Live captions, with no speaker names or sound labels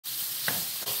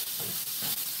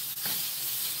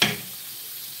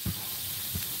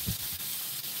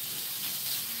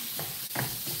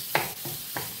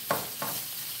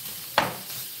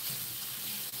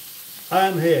I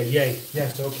am here, yay,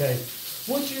 yes, okay.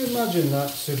 Would you imagine that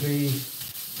to be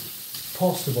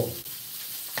possible?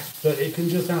 That it can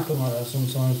just happen like that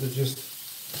sometimes, that just...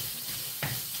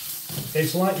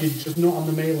 It's like you're just not on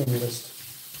the mailing list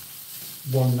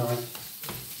one night.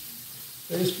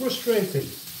 It's frustrating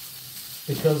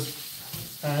because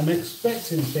I'm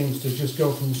expecting things to just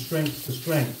go from strength to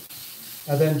strength,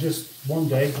 and then just one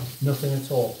day, nothing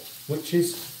at all. Which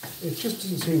is, it just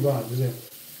doesn't seem right, does it?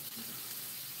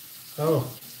 Oh,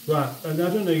 right, and I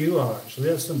don't know who you are actually,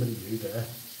 that's somebody new there.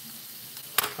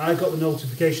 I got the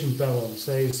notification bell on, it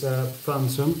says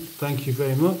Phantom, thank you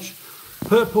very much.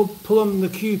 Purple Plum the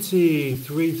Cutie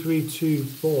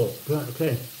 3324, right,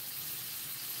 okay.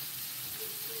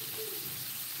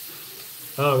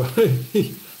 Oh,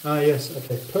 right. Ah, yes,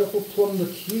 okay. Purple Plum the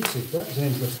Cutie, that's an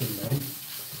interesting name.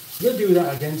 We're going to do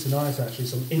that again tonight, actually,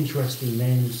 some interesting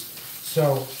names.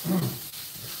 So,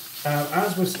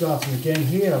 as we're starting again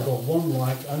here, I've got one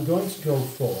like, I'm going to go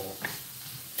for,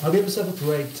 I'll give myself a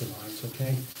break tonight,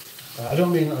 okay? I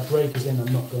don't mean that a break is in,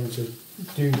 I'm not going to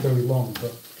do very long,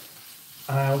 but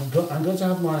I'm going to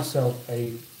have myself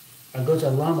I'm going to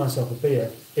allow myself a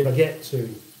beer if I get to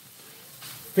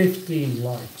 15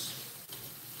 likes.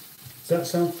 Does that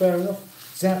sound fair enough?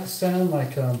 Does that sound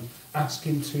like I'm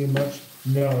asking too much?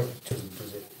 No, it doesn't,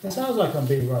 does it? It sounds like I'm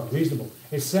being rather reasonable.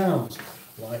 It sounds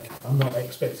like I'm not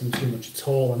expecting too much at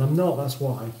all, and I'm not, that's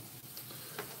why.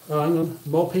 Oh, hang on,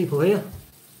 more people here.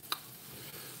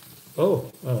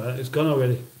 Oh, alright, it's gone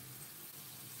already.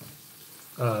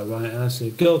 Right, I see.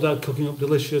 Girl Dad cooking up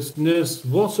deliciousness.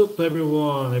 What's up,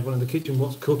 everyone? Everyone in the kitchen,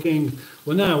 what's cooking?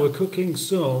 Well, now we're cooking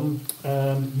some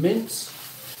mince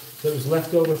that was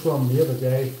left over from the other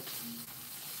day.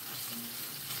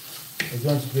 It's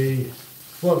going to be,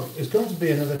 well, it's going to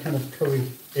be another kind of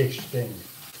curry-ish thing.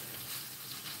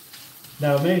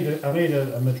 Now, I made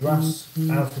a madras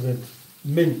out of the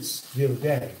mince the other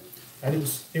day, and it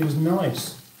was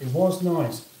nice. It was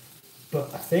nice,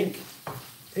 but I think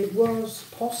it was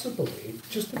possibly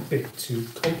just a bit too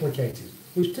complicated,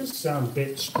 which does sound a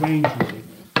bit strange really,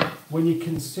 when you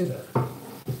consider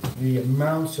the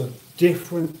amount of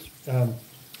different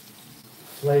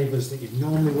flavours that you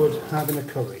normally would have in a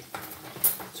curry.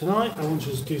 Tonight I want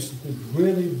to just do something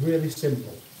really, really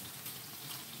simple.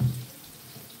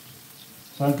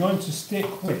 So I'm going to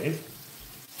stick with,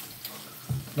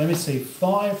 let me see,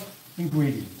 5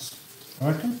 ingredients, I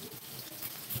reckon.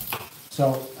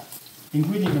 So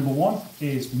ingredient number 1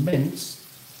 is mince,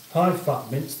 high fat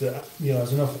mince that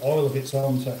has enough oil of its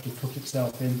own to actually cook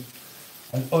itself in.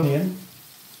 An onion,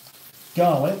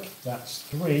 garlic, that's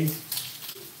 3,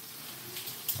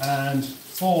 and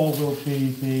 4 will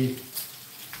be the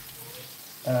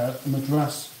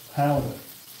madras powder.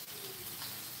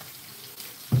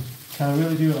 Can I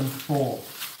really do it on 4?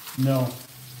 No.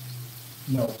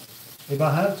 If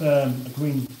I had a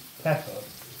green pepper,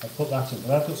 I'd put that in,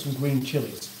 but I've got some green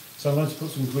chilies, so I'm going to put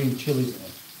some green chilies in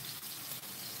it.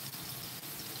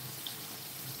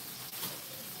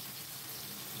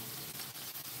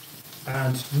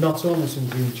 And not only some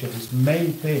green chilies,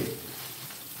 maybe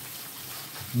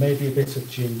a bit of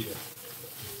ginger.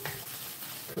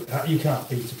 You can't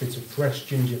beat a bit of fresh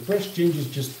ginger. Fresh ginger is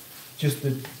just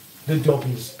the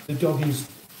doggies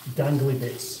dangly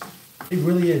bits. It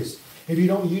really is. If you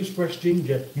don't use fresh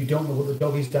ginger, you don't know what the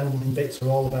doggies dangling bits are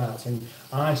all about. And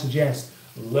I suggest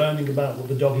learning about what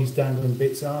the doggies dangling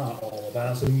bits are all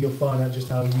about, and you'll find out just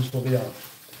how useful they are.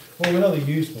 Well, we know they're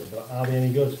useful, but are they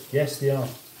any good? Yes, they are.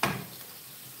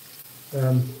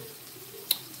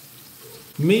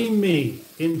 Me,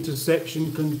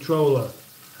 intersection controller.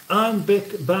 I'm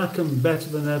back and better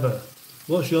than ever.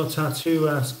 What's your tattoo,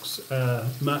 asks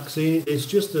Maxine. It's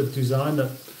just a design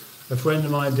that a friend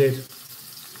of mine did.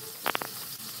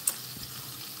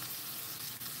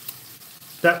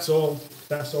 That's all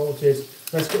it is.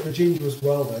 Let's get the ginger as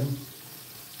well then.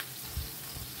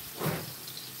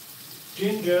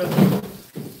 Ginger.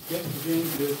 Get the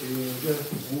ginger.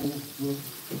 Ooh, ooh.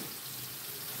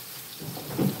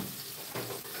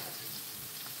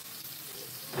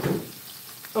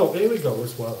 Oh, here we go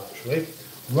as well, actually.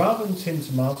 Rather than tin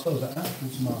tomatoes, they're actual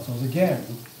tomatoes. Again,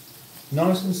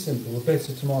 nice and simple, a bit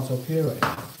of tomato puree.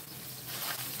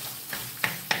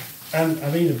 And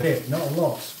I mean a bit, not a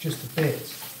lot, just a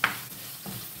bit.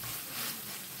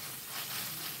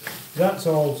 That's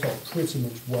all sort of pretty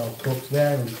much well cooked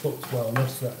there and cooked well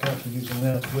enough so that I can actually do something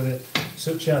else with it,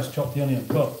 such as chop the onion.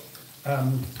 But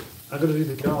I'm going to do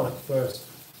the garlic first.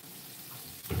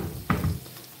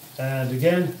 And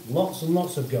again, lots and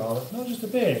lots of garlic, not just a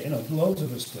bit, loads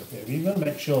of the stuff here. You've got to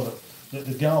make sure that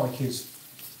the garlic is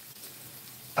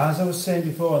As I was saying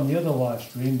before on the other live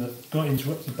stream that got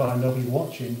interrupted by nobody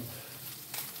watching,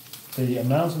 the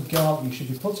amount of garlic you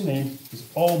should be putting in is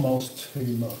almost too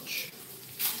much.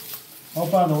 Oh,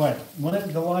 by the way,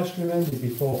 when the live stream ended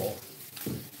before,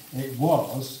 it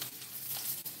was,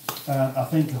 I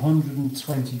think,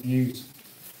 120 views.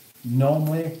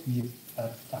 Normally, I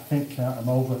think I'm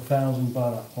over 1,000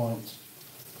 by that point.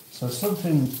 So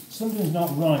something's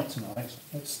not right tonight.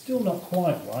 It's still not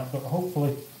quite right, but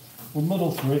hopefully we'll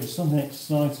muddle through it. Something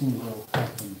exciting will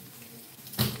happen.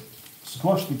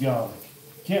 Squash the garlic.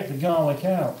 Get the garlic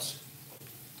out.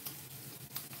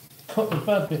 Cut the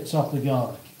bad bits off the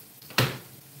garlic.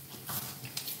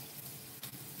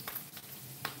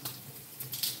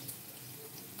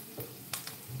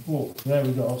 Oh, there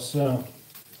we go. So,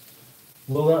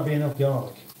 will that be enough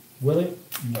garlic? Will it?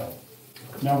 No.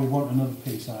 Now we want another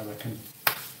piece, I reckon.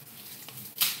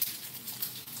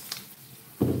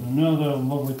 Another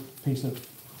lovely piece of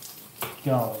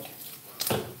garlic.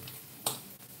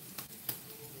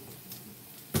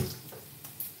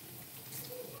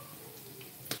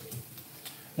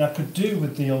 Now, I could do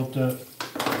with the old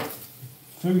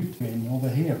food bin over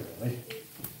here, really.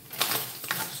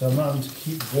 So I'm not having to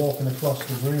keep walking across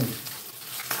the room.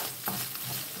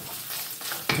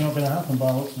 It's not going to happen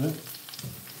by the looks of it.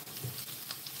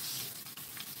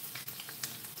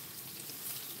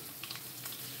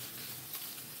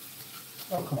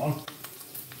 Oh, come on.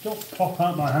 Don't pop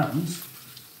out my hands.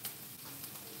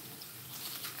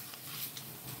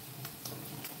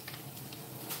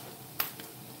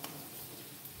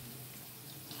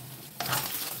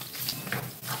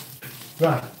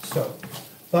 Right, so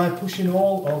by pushing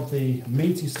all of the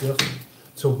meaty stuff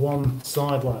to one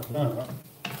side like that,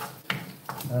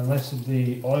 and letting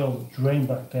the oil drain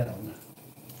back down,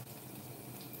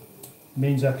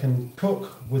 means I can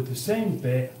cook with the same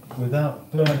bit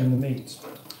without burning the meat.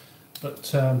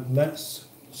 But let's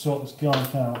sort this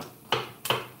garlic out.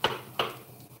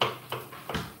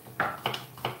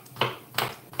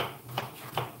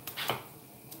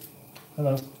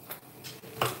 Hello.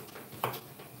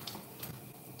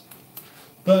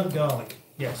 Burnt garlic,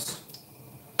 yes.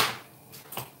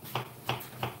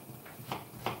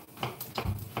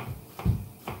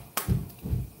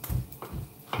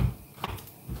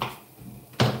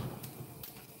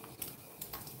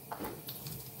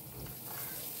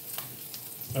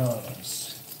 Oh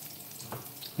yes.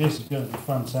 This is going to be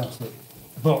fantastic,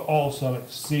 but also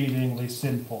exceedingly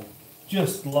simple,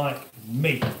 just like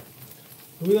me. Have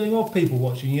we got any more people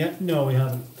watching yet? No, we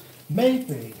haven't.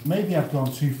 Maybe I've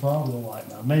gone too far with the light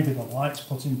now. Maybe the light's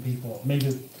putting people off.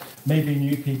 Maybe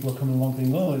new people are coming along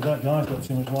thinking, oh, that guy's got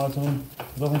too much light on him. I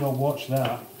don't think I'll watch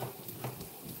that.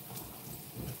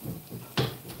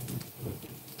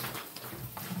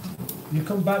 You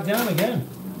come back down again.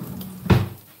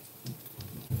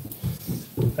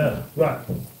 Right.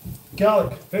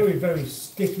 Garlic, very, very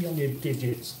sticky on your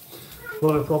digits. A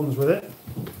lot of problems with it.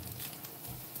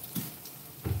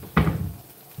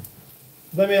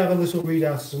 Let me have a little read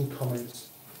out some comments.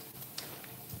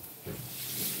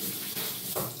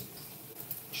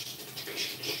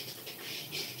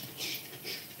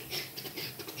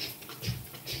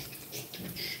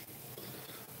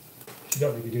 You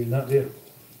don't need to be doing that, do you?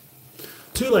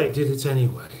 Too late, did it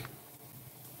anyway.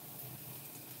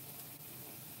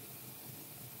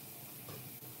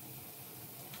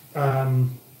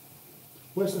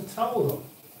 Where's the towel gone?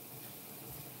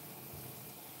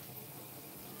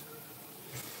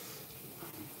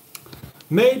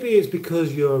 Maybe it's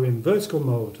because you're in vertical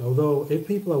mode, although if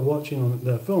people are watching on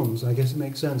their phones, I guess it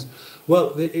makes sense.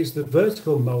 Well, it's the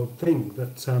vertical mode thing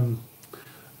that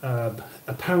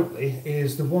apparently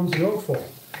is the ones you go for.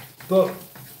 But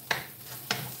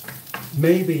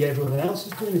maybe everyone else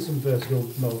is doing it in vertical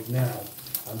mode now,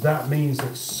 and that means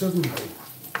that suddenly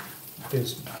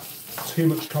there's too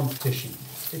much competition.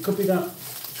 It could be that.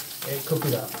 It could be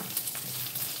that.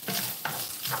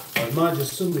 Or it might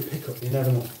just suddenly pick up, you never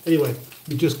know. Anyway,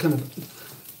 you just kind of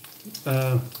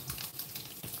oh,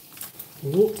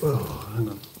 hang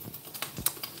on.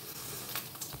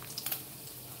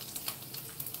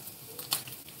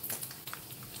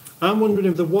 I'm wondering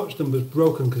if the watch number's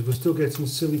broken because we're still getting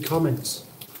silly comments.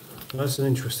 That's an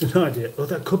interesting idea. Oh,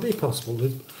 that could be possible.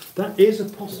 That is a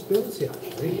possibility,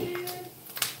 actually.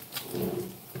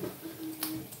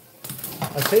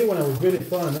 I tell you when I would really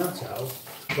find that out,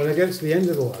 when I get to the end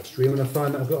of the live stream and I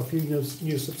find that I've got a few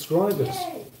new subscribers.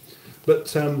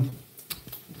 But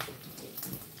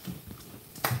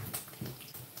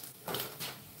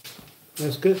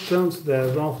let's get down to there.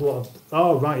 An awful lot of,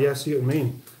 oh right, yeah, I see what you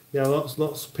mean. Yeah,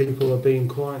 lots of people are being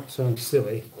quite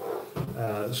silly.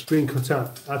 Screen cut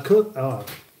out. I could. Oh,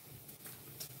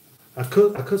 I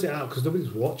cut it out because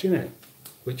nobody's watching it,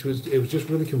 it was just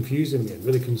really confusing me and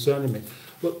really concerning me.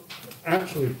 But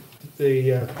actually,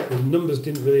 the numbers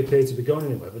didn't really appear to be going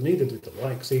anywhere, but neither did the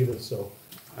likes either. So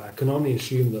I can only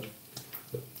assume that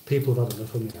people have had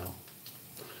enough of me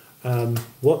now.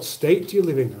 What state do you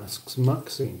live in? Asks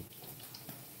Maxine.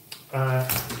 I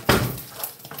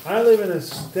live in a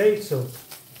state of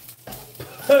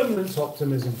permanent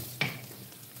optimism.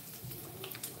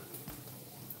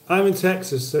 I'm in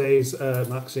Texas, says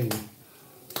Maxine.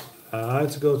 I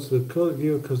had to go to the code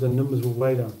viewer because the numbers were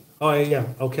way down. Oh yeah,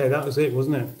 okay, that was it,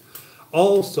 wasn't it?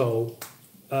 Also,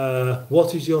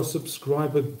 what is your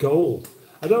subscriber goal?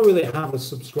 I don't really have a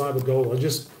subscriber goal. I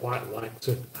just quite like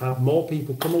to have more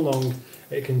people come along.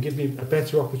 It can give me a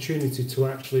better opportunity to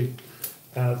actually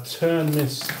turn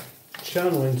this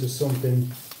channel into something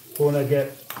for when I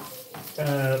get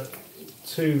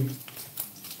too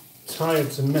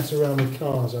tired to mess around with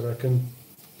cars, I reckon.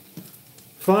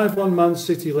 5-1 Man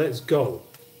City, let's go.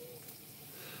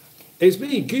 It's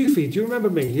me, Goofy. Do you remember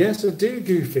me? Yes, I do,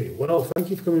 Goofy. Well, thank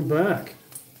you for coming back.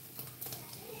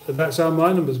 That's how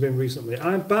my number's been recently.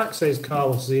 I'm back, says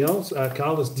Carlos Diaz.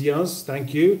 Carlos Diaz,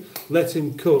 thank you. Let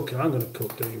him cook. I'm going to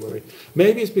cook, don't you worry.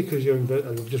 Maybe it's because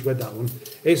I've just read that one.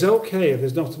 It's okay if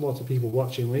there's not a lot of people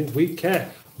watching. We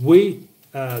care. We,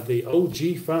 the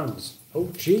OG fans.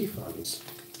 OG fans.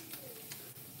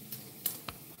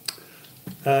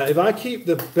 If I keep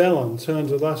the bell on turned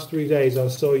the last 3 days, I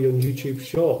saw you on YouTube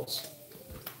Shorts.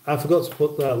 I forgot to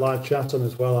put that live chat on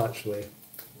as well, actually.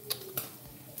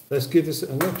 Let's give this,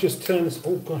 and let's just turn this,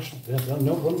 oh gosh,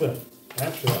 no wonder.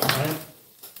 Actually,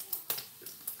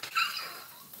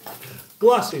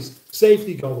 glasses,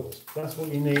 safety goggles, that's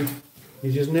what you need.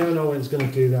 You just never know when it's going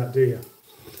to do that, do you?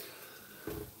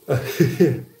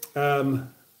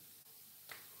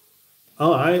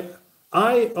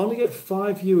 I only get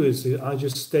 5 viewers. I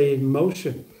just stay in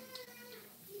motion.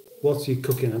 What are you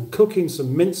cooking? I'm cooking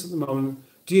some mince at the moment.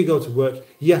 Do you go to work?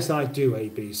 Yes, I do,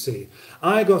 ABC.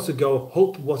 I got to go.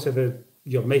 Hope whatever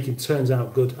you're making turns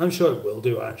out good. I'm sure it will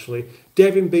do, actually.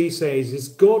 Devin B says, it's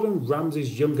Gordon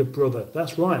Ramsay's younger brother.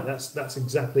 That's right. That's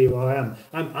exactly who I am.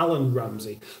 I'm Alan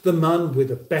Ramsay, the man with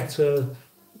a better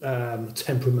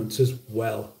temperament as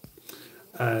well.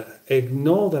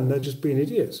 Ignore them. They're just being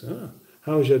idiots.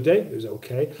 How was your day? It was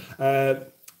okay.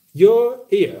 Your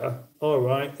ear, all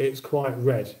right, it's quite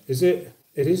red. Is it?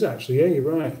 It is actually, yeah,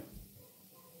 you're right.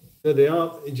 They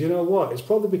are. Do you know what? It's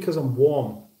probably because I'm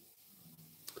warm.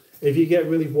 If you get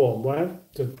really warm, well,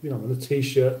 in a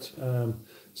t-shirt.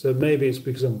 So maybe it's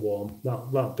because I'm warm.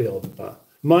 That'll be all that.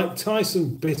 Mike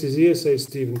Tyson bit his ear, says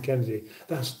Stephen Kennedy.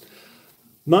 That's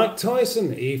Mike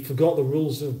Tyson. He forgot the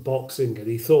rules of boxing, and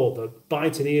he thought that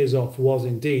biting ears off was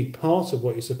indeed part of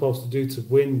what you're supposed to do to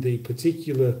win the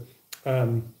particular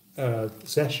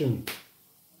session.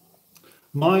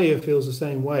 My ear feels the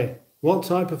same way. What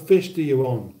type of fish do you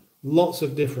own? Lots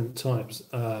of different types,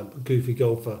 Goofy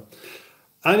Golfer.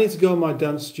 I need to go in my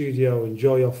dance studio,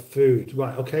 enjoy your food.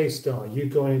 Right, okay, Star, you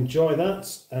go and enjoy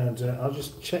that. And I'll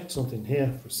just check something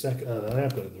here for a second. I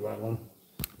have got the right one.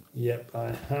 Yep,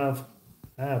 I have.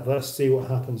 Let's see what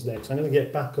happens next. I'm going to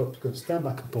get back up, going to stand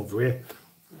back up over here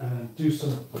and do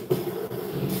some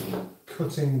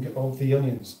cutting of the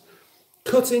onions.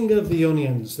 Cutting of the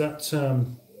onions, that's a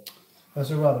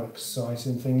rather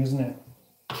exciting thing, isn't it?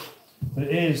 But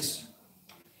it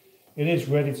is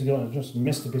ready to go. And I've just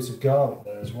missed a bit of garlic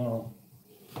there as well.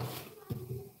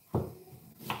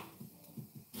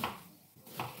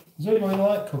 Does anyone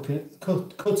like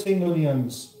cutting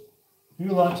onions? Who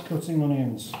likes cutting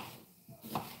onions?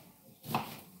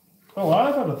 Oh,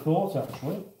 I've had a thought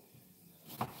actually.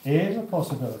 Here's a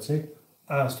possibility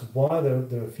as to why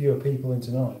there are fewer people in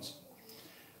tonight.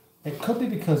 It could be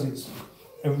because it's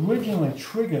originally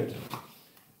triggered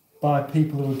by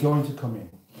people who are going to come in.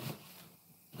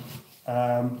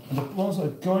 And the ones that are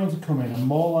going to come in are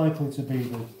more likely to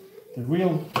be the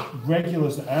real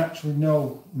regulars that actually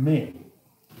know me.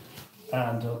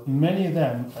 And many of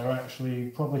them are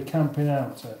actually probably camping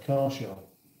out at a car show,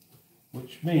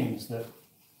 which means that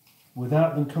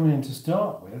without them coming in to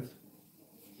start with,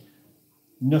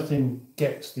 nothing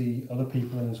gets the other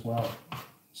people in as well.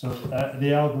 So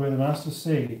the algorithm has to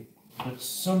see that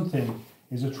something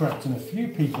is attracting a few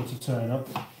people to turn up,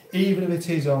 even if it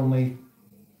is only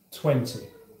 20.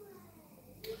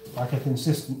 Like a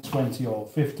consistent 20 or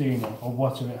 15 or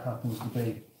whatever it happens to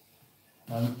be.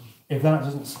 And if that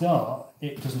doesn't start,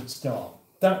 it doesn't start.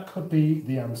 That could be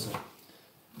the answer.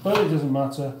 But it doesn't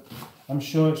matter. I'm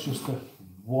sure it's just a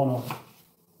one-off.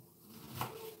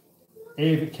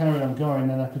 If it carried on going,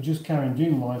 then I could just carry on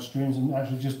doing live streams and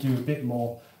actually just do a bit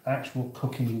more actual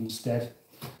cooking instead.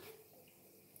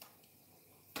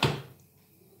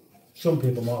 Some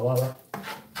people might like that.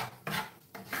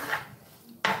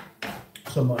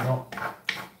 Some might not.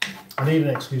 I need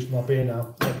an excuse for my beer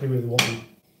now. I really want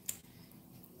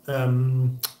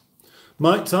one.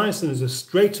 Mike Tyson is a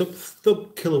straight-up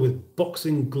thug killer with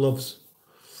boxing gloves.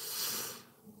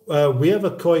 We have a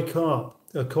koi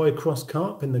cross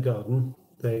carp in the garden.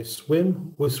 They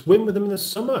swim. We swim with them in the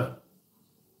summer.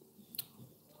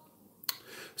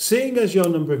 Seeing as your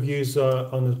number of views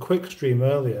on a quick stream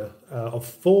earlier of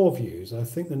 4 views, I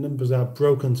think the numbers are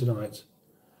broken tonight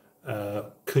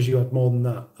because you had more than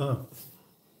that.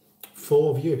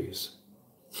 4 views.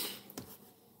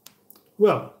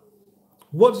 Well,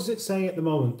 what does it say at the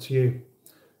moment to you?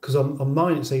 Because on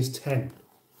mine it says 10.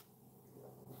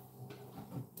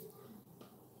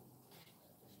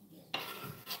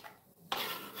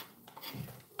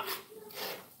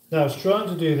 Now, I was trying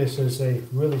to do this as a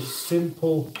really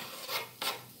simple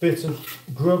bit of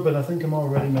grub, and I think I'm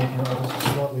already making it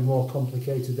slightly more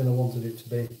complicated than I wanted it to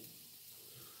be.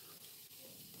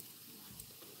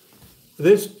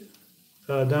 This,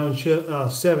 down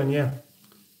 7, yeah.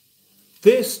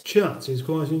 This chat is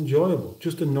quite enjoyable.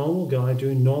 Just a normal guy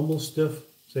doing normal stuff,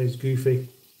 says Goofy.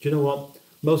 Do you know what?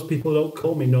 Most people don't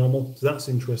call me normal, so that's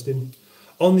interesting.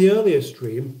 On the earlier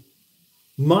stream,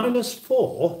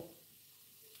 -4.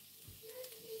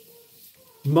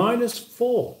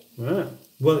 -4. Right.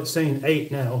 Well, it's saying 8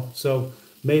 now, so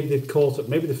maybe they've caught up.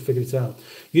 Maybe they've figured it out.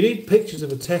 You need pictures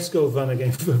of a Tesco van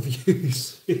again for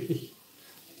views.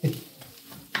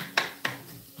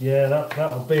 Yeah,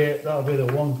 that'll be it. That'll be the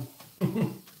one.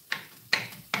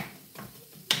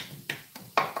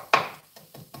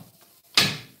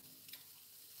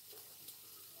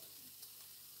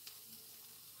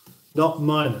 Not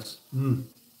minus.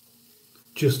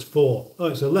 Just 4. Oh,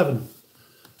 it's 11.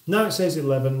 Now it says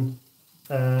 11,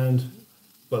 and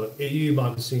well, you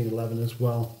might be seeing 11 as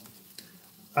well.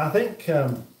 I think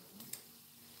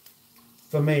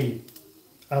for me,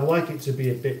 I like it to be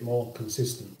a bit more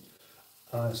consistent,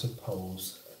 I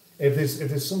suppose. If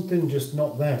there's something just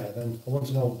not there, then I want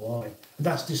to know why. And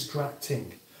that's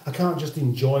distracting. I can't just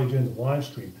enjoy doing the live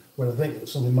stream when I think that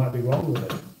something might be wrong with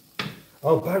it.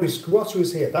 Oh, Barry Squatter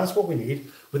is here. That's what we need.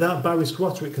 Without Barry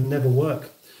Squatter, it can never work.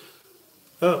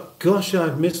 Oh, gosh,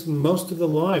 I've missed most of the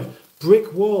live.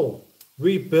 Brick wall,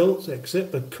 rebuilt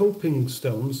except the coping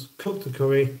stones, cooked the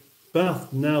curry,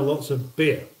 bath, now lots of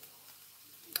beer.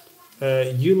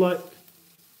 You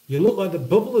look like the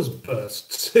bubble has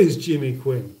burst, says Jimmy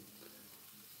Quinn.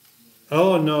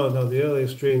 Oh, no, the earlier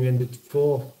stream ended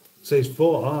 4. Says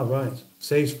 4, right.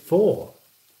 Says 4.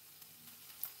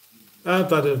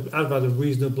 I've had a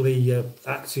reasonably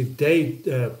active day,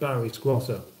 Barry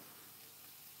Squatter.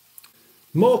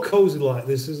 More cosy like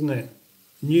this, isn't it?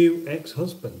 New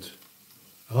ex-husband.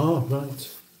 Ah, right.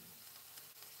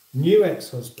 New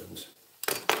ex-husband.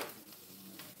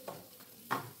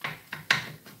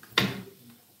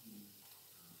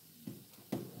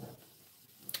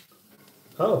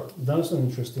 Oh, that's an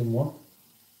interesting one.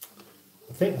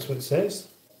 I think that's what it says.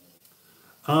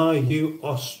 Are you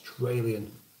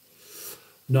Australian?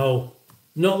 No,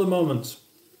 not at the moment.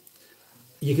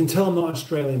 You can tell I'm not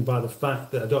Australian by the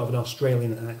fact that I don't have an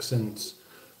Australian accent,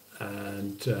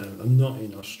 and I'm not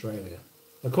in Australia.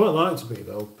 I quite like to be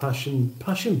though. Passion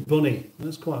Bunny.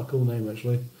 That's quite a cool name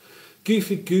actually.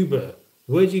 Goofy Goober.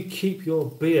 Where do you keep your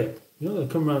beer? You know, they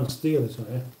come around and steal it,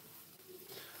 don't you?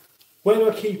 Where do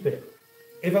I keep it?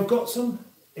 If I've got some,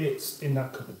 it's in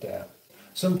that cupboard there.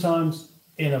 Sometimes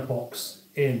in a box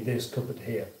in this cupboard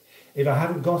here. If I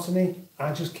haven't got any,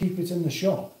 I just keep it in the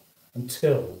shop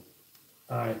until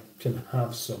I can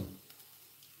have some.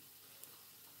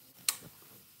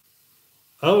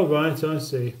 Oh, right, I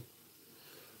see.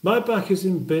 My back is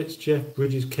in bits. Jeff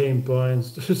Bridges came by and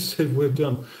said, we're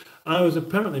done. I was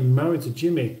apparently married to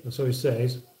Jimmy, so he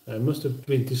says. I must have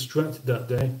been distracted that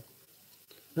day.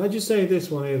 How'd you say this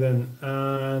one here then?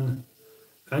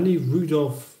 Annie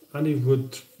Rudraj.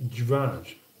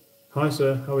 Hi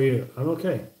sir, how are you? I'm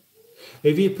okay.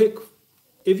 If you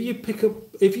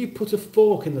put a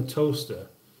fork in the toaster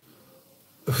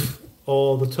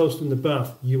or the toaster in the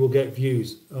bath, you will get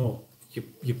views. Oh,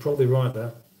 you're probably right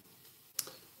there.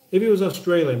 If it was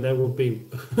Australian, there would be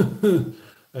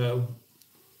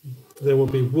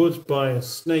wood by a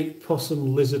snake,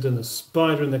 possum, lizard, and a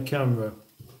spider in the camera.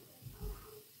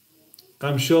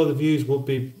 I'm sure the views would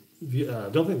be. I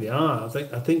don't think they are.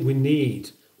 I think we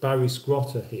need Barry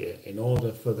Squatter here in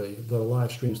order for the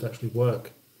live streams to actually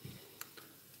work.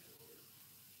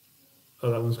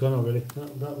 Oh, that one's gone already.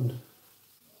 That one.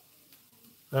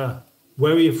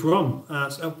 Where are you from?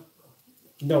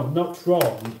 No, not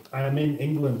from. I am in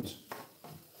England.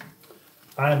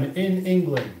 I'm in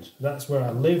England. That's where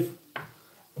I live.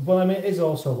 Well, I mean, it is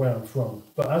also where I'm from.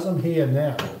 But as I'm here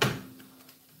now,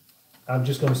 I'm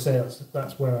just going to say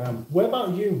that's where I am. Where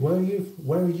about you? Where are you?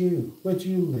 Where are you? Where do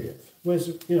you live? Where's,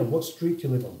 you know, what street do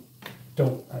you live on?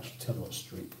 Don't actually tell me what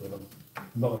street you live on. I'm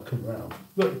not going to come round.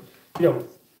 But, you know,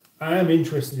 I am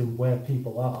interested in where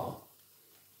people are.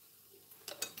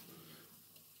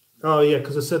 Oh, yeah,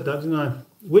 because I said that, didn't I?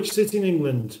 Which city in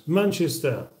England?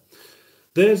 Manchester.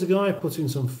 There's a guy putting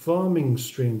some farming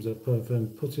streams up of him,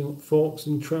 putting up forks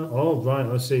and trout. Oh, right,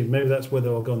 I see. Maybe that's where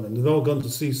they're all gone then. They've all gone to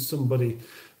see somebody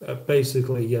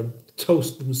basically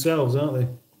toast themselves, aren't they?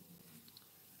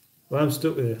 Well, I'm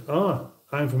stuck with it. Ah,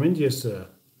 I'm from India, sir.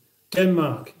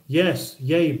 Denmark. Yes.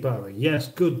 Yay, Barry. Yes,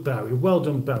 good, Barry. Well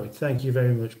done, Barry. Thank you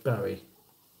very much, Barry.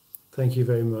 Thank you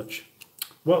very much.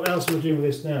 What else are we doing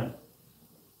with this now?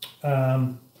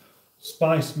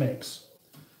 Spice mix.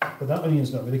 But that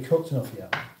onion's not really cooked enough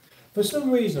yet. For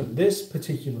some reason, this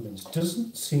particular mince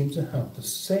doesn't seem to have the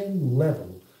same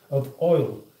level of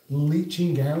oil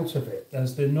leaching out of it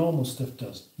as the normal stuff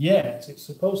does. Yet, it's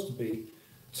supposed to be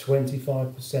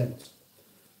 25%.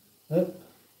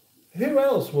 Who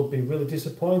else would be really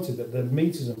disappointed that the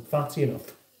meat isn't fatty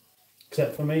enough?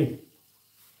 Except for me.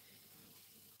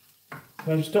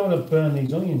 I just don't want to burn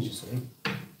these onions, you see.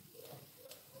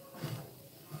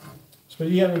 So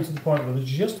you get them to the point where they're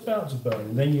just about to burn,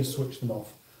 and then you switch them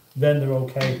off. Then they're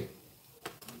okay.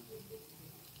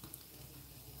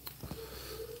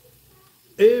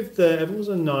 If there ever was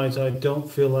a night I don't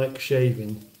feel like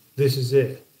shaving, this is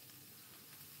it.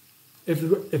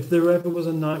 If there ever was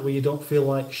a night where you don't feel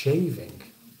like shaving,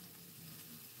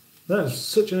 that's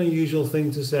such an unusual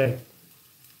thing to say.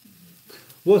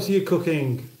 What are you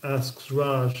cooking? Asks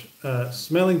Raj.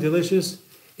 Smelling delicious,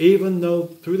 even though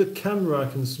through the camera I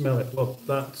can smell it. Well,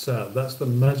 that's the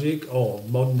magic of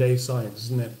modern day science,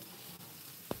 isn't it?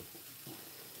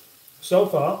 So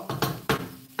far,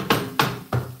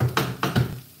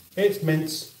 it's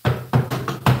mince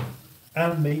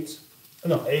and meat.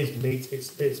 No, it is meat.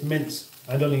 It's mince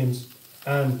and onions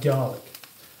and garlic.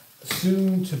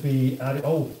 Soon to be added.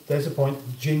 Oh, there's a point.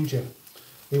 Ginger.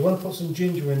 We want to put some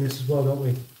ginger in this as well, don't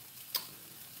we?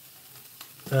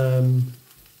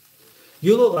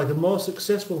 You look like a more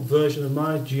successful version of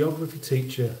my geography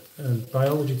teacher and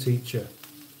biology teacher.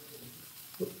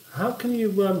 How can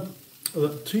you?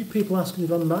 Two people asking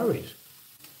if I'm married.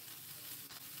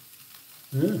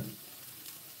 Yeah.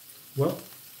 Well.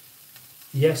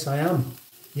 Yes, I am.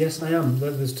 Yes, I am.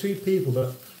 There's two people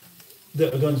that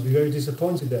are going to be very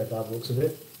disappointed there by the looks of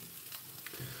it.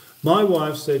 My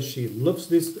wife said she loves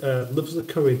the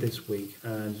curry this week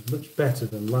and it's much better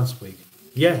than last week.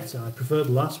 Yet I preferred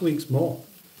last week's more.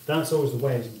 That's always the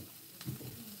way, isn't it?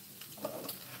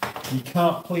 You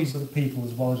can't please other people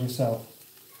as well as yourself.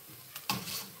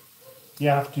 You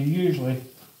have to usually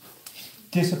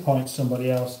disappoint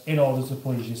somebody else in order to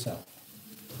please yourself.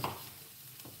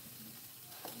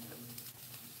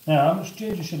 Now, how much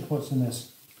ginger should I put in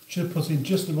this? Should I put in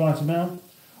just the right amount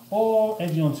or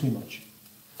edging on too much?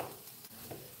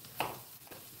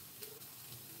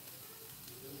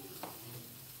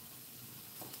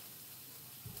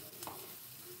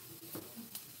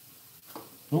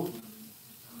 Oh,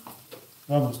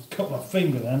 I almost cut my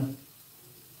finger then.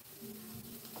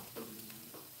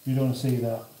 You don't want to see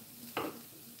that.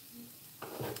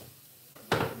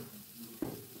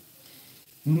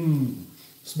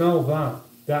 Smell that.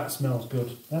 That smells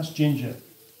good. That's ginger.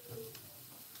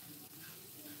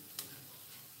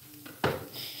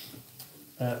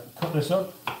 Cut this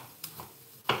up.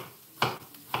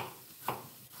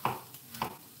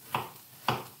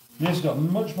 This has got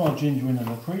much more ginger in than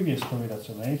the previous curry that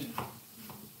I made.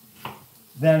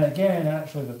 Then again,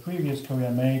 actually, the previous curry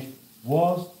I made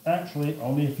was actually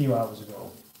only a few hours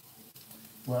ago,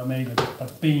 where I made a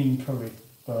bean curry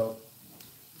for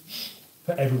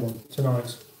everyone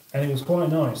tonight. And it was quite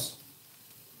nice,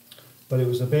 but it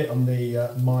was a bit on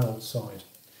the mild side.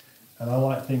 And I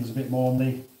like things a bit more on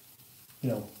the,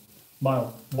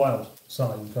 wild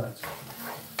side, in fact.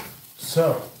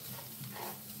 So,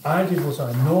 I did what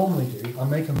I normally do. I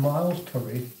make a mild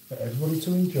curry for everybody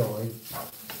to enjoy,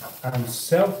 and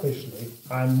selfishly,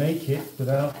 I make it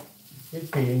without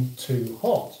it being too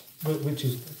hot, which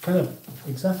is kind of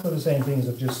exactly the same thing as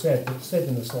I've just said, but said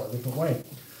in a slightly different way.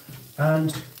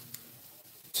 And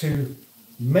to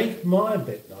make my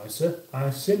bit nicer,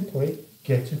 I simply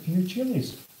get a few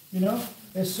chilies. You know,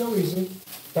 it's so easy.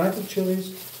 Bag of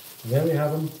chilies, there we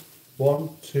have them. 1,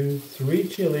 2, 3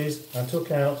 chilies I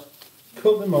took out,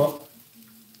 cut them up,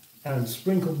 and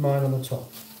sprinkled mine on the top.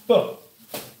 But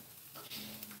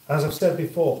As I've said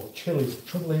before, chilies, the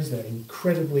trouble is they're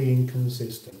incredibly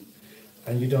inconsistent.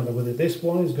 And you don't know whether this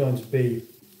one is going to be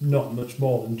not much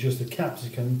more than just a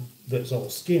capsicum that's all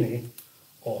skinny,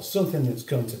 or something that's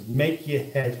going to make your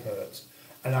head hurt.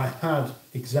 And I had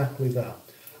exactly that.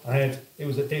 It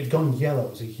had gone yellow,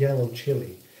 it was a yellow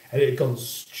chili, and it had gone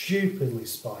stupidly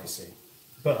spicy.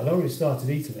 But I'd already started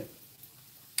eating it.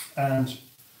 And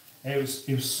it was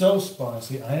so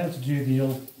spicy, I had to do the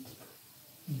old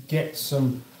get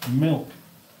some milk.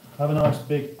 Have a nice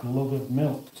big glug of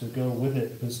milk to go with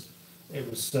it, because it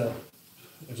was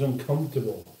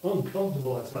uncomfortable.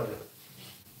 Uncomfortable, I tell you.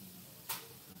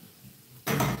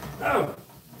 Oh,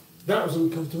 that was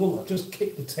uncomfortable. I just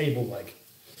kicked the table leg.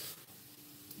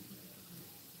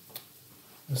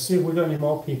 Let's see if we've got any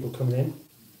more people coming in.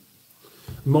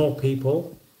 More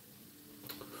people.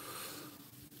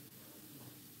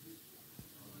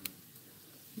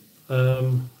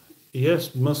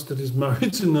 Yes, Mustard is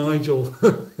married to Nigel.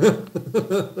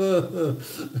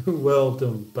 Well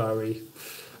done, Barry.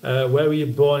 Where were you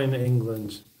born in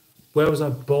England? Where was I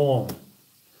born?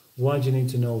 Why do you need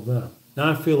to know that?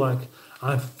 Now I feel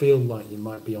like you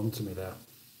might be onto me there.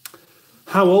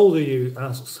 How old are you?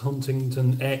 Asks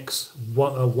Huntington X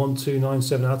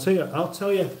 1297. I'll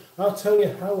tell you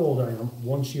how old I am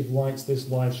once you've liked this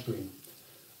live stream.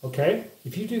 Okay?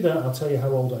 If you do that, I'll tell you how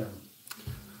old I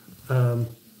am.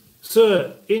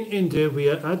 Sir, in India we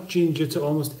add ginger to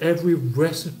almost every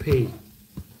recipe,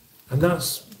 and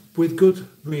that's with good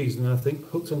reason. I think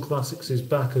Hooked on Classics is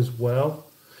back as well.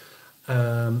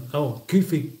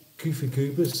 Goofy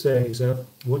Goober says,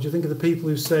 what do you think of the people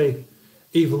who say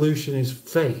evolution is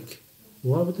fake?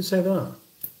 Why would they say that?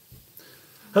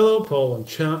 Hello, Paul and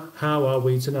chat. How are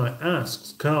we tonight?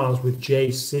 Asks Cars with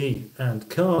JC. And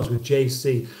Cars with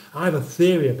JC, I have a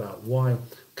theory about why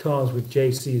Cars with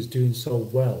JC is doing so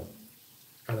well.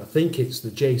 And I think it's the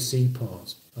JC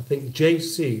part. I think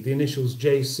JC, the initials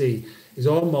JC, is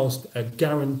almost a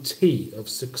guarantee of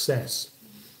success.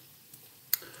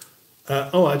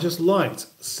 I just liked,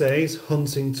 says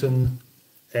Huntington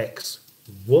X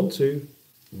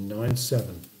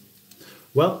 1297.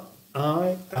 Well,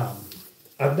 I've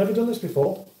never done this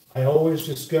before. I always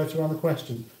just skirt around the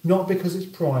question. Not because it's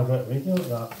private or anything like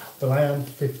that, but I am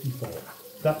 54.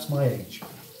 That's my age.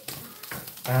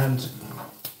 And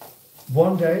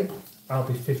one day I'll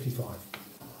be 55.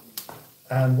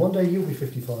 And one day you'll be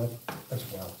 55 as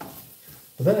well.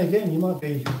 But then again, you might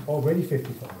be already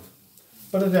 55.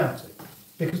 But I doubt it.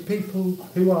 Because people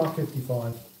who are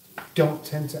 55 don't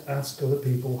tend to ask other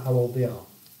people how old they are.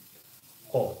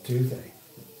 Or do they?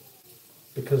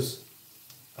 Because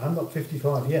I'm not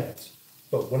 55 yet.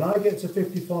 But when I get to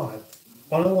 55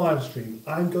 on a live stream,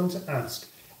 I'm going to ask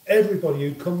everybody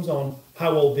who comes on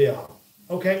how old they are.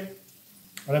 Okay?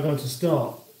 And I'm going to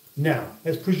start now.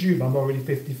 Let's presume I'm already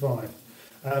 55.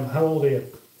 How old are you?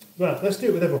 Right, let's do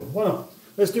it with everyone. Why not?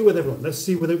 Let's do it with everyone. Let's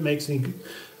see whether it makes any...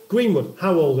 Greenwood,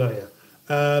 how old are you?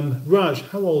 Raj,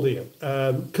 how old are you?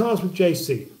 Cars with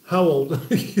JC, how old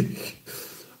are you?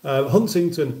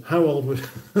 Huntington, how old are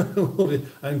you?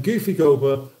 And Goofy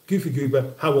Goober,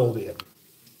 how old are you?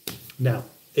 Now,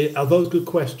 are those good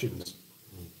questions?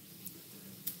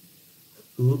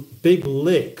 Big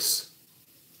Licks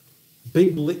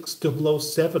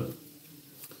 007.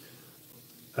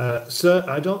 Sir,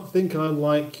 I don't think I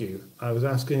like you. I was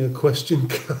asking a question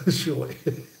casually.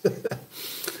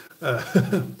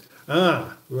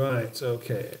 Right,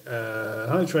 okay.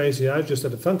 Hi Tracy, I've just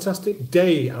had a fantastic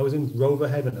day. I was in Rover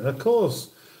Heaven. And of course,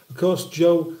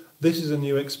 Joe, this is a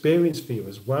new experience for you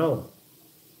as well.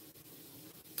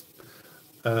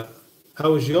 How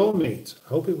was your meet?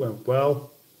 Hope it went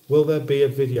well. Will there be a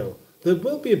video? There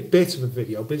will be a bit of a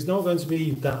video, but it's not going to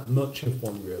be that much of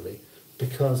one really.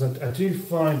 Because I do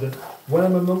find that when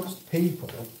I'm amongst people,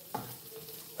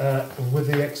 with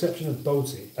the exception of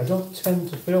Boaty, I don't tend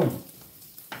to film.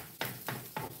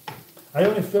 I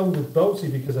only filmed with Boaty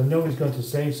because I know he's going to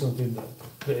say something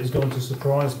that is going to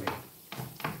surprise me.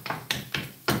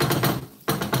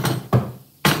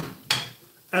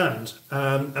 And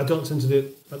I don't tend to do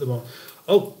it at the moment.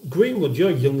 Oh, Greenwood,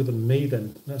 you're younger than me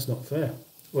then. That's not fair.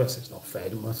 Well, it's not fair, it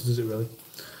doesn't matter, does it really?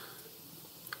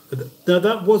 Now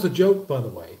that was a joke, by the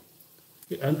way.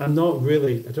 And I don't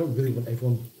really want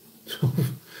everyone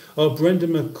Oh, Brenda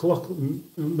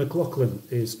McLaughlin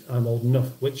is I'm old enough,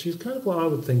 which is kind of what I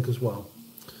would think as well.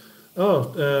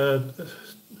 Oh,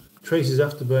 Tracy's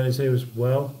Afterburn is here as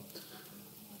well.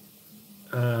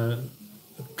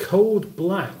 Cold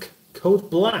Black,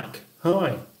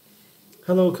 hi.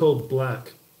 Hello, Cold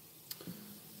Black.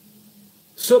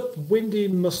 Sup, Windy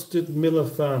Mustard Miller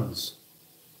fans.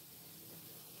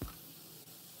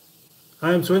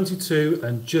 I am 22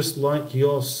 and just like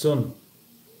your son.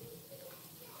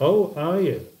 Oh, are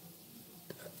you?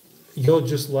 You're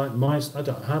just like my son. I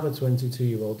don't have a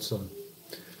 22-year-old son.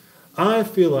 I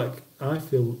feel,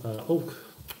 oh.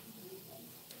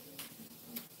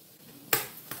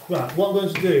 Right, what I'm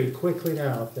going to do quickly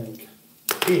now, I think,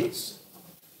 is,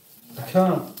 I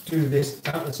can't do this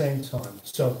at the same time.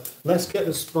 So let's get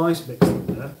the spice mix in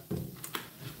there,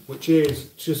 which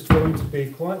is just going to be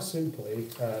quite simply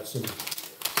some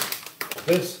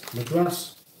this,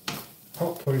 Madras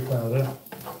hot curry powder.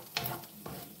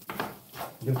 I'm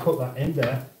going to put that in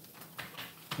there.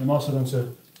 I'm also going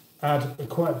to add a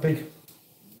quite big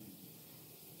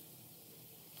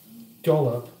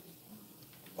dollop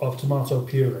of tomato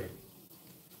puree.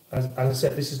 As I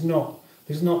said, this is not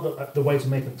the way to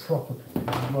make a proper curry.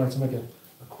 This is the way to make a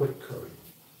quick curry.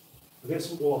 I'll get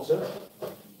some water.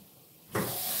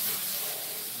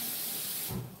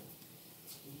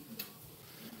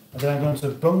 And then I'm going to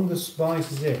bung the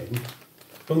spices in,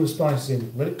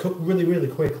 let it cook really, really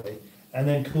quickly, and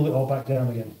then cool it all back down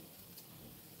again.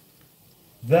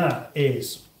 That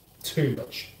is too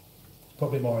much. Put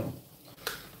a bit more in.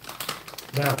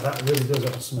 Now that really does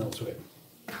have a smell to it.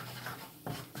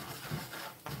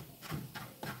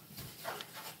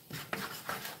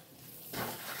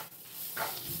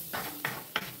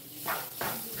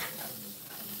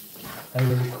 And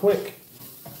really quick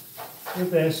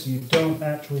with this, you don't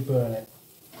actually burn it.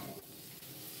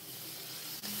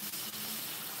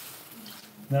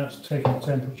 Now it's taking the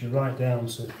temperature right down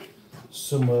to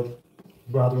somewhere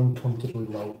rather uncomfortably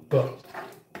low, but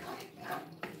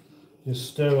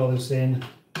just stir all this in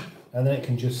and then it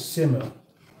can just simmer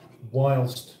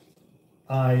whilst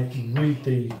I read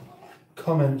the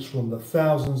comments from the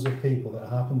thousands of people that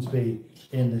happen to be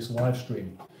in this live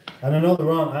stream. And I know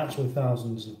there aren't actually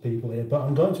thousands of people here, but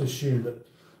I'm going to assume that,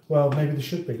 well, maybe there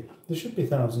should be. There should be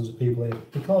thousands of people here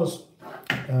because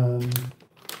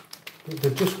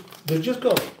they've just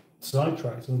got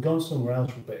sidetracked and gone somewhere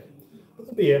else for a bit. But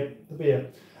they'll be here.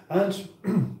 And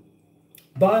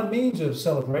by means of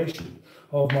celebration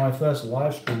of my first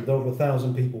live stream with over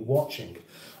 1,000 people watching,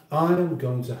 I am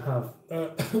going to have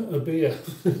a beer.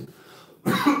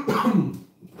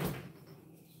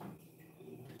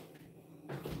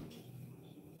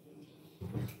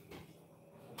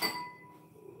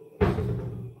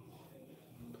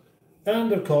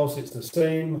 And of course, it's the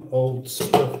same old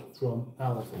stuff from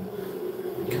Alf.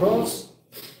 Because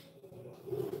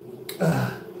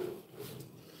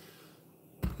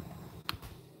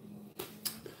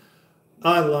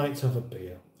I like to have a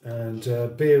beer, and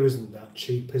beer isn't that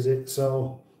cheap, is it?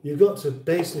 So you've got to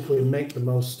basically make the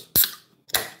most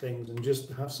of things and just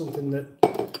have something that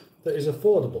is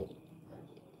affordable.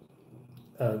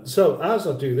 So as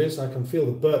I do this, I can feel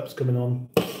the burps coming on,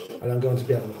 and I'm going to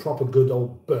be having a proper good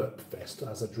old burp fest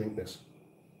as I drink this.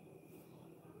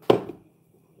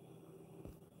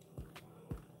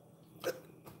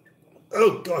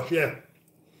 Oh gosh, yeah.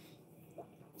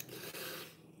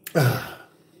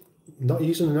 Not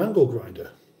using an angle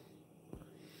grinder.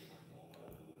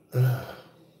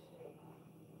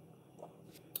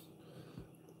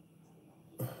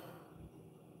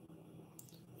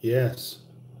 Yes.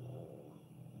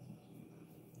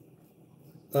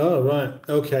 Oh, right.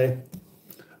 Okay.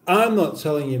 I'm not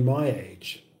telling you my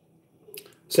age.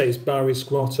 Says Barry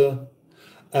Squatter.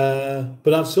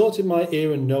 But I've sorted my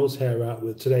ear and nose hair out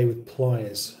today with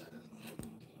pliers.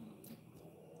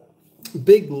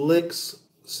 Big Licks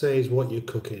says what you're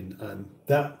cooking, and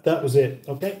that was it.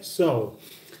 Okay, so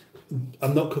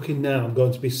I'm not cooking now. I'm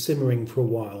going to be simmering for a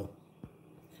while.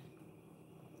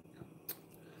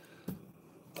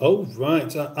 Oh,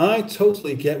 right. I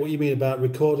totally get what you mean about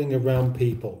recording around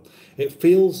people. It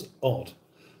feels odd.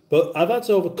 But I've had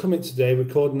to overcome it today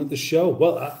recording at the show.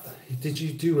 Well, did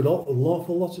you do an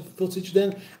awful lot of footage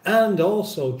then? And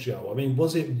also, Joe, I mean,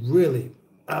 was it really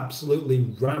absolutely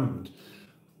rammed?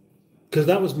 Because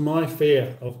that was my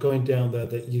fear of going down there,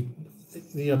 that you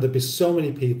know, there'd be so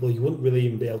many people, you wouldn't really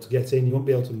even be able to get in, you wouldn't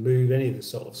be able to move any of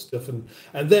this sort of stuff. And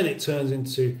then it turns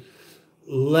into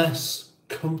less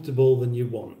comfortable than you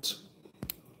want.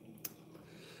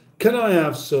 Can I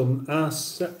have some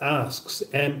asks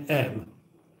MM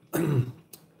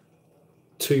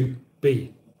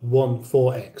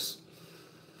 2B14X?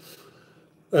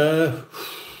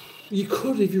 You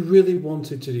could if you really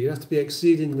wanted to. You have to be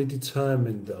exceedingly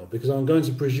determined though, because I'm going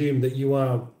to presume that you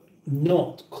are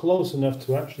not close enough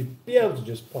to actually be able to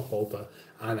just pop over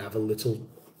and have a little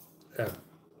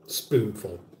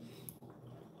spoonful.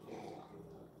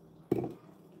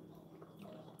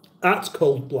 That's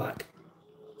cold black.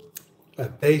 A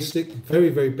basic, very,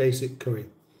 very basic curry.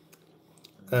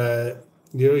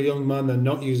 You're a young man and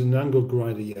not using an angle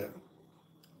grinder yet.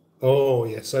 Oh,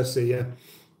 yes, I see, yeah.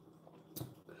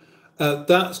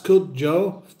 That's good,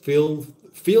 Joe. Feel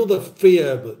the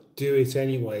fear, but do it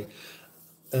anyway.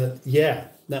 Yeah.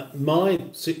 Now, my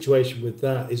situation with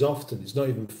that is often it's not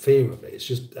even fear of it. It's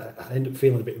just I end up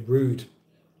feeling a bit rude.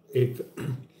 If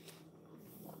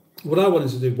what I wanted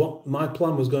to do, what my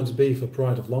plan was going to be for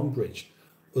Pride of Longbridge,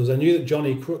 was I knew that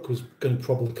Johnny Crook was going to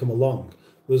probably come along,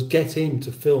 was get him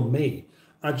to film me.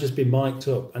 I'd just be mic'd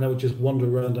up and I would just wander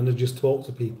around and I'd just talk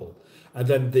to people. And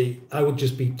then I would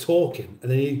just be talking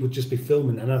and then he would just be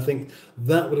filming. And I think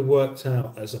that would have worked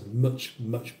out as a much,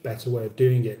 much better way of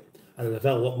doing it. And I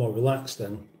felt a lot more relaxed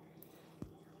then.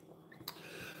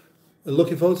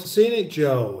 Looking forward to seeing it,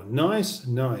 Joe. Nice,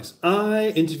 nice. I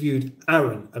interviewed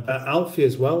Aaron about Alfie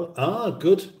as well. Ah,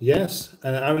 good. Yes.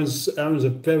 Aaron's a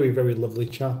very, very lovely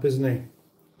chap, isn't he?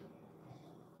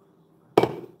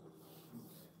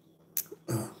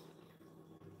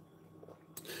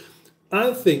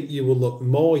 I think you will look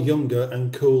more younger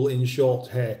and cool in short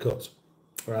haircut.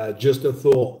 Just a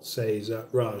thought, says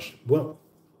Raj. Well,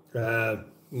 that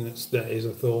is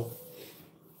a thought.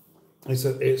 It's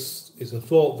a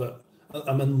thought that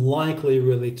I'm unlikely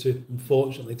really to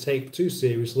unfortunately take too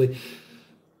seriously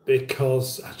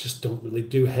because I just don't really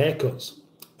do haircuts.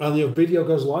 And your video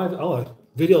goes live. Oh,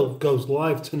 video goes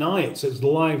live tonight, so it's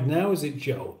live now, is it,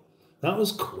 Joe? That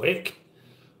was quick.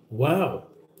 Wow.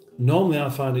 Normally I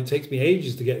find it takes me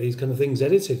ages to get these kind of things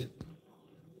edited.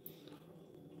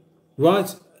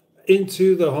 Right,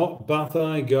 into the hot bath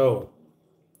I go.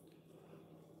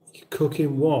 You're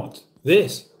cooking what?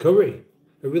 This, curry.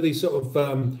 A really sort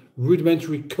of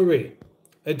rudimentary curry.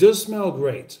 It does smell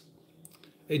great.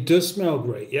 It does smell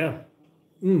great, yeah.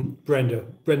 Brenda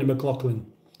McLaughlin,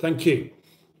 thank you.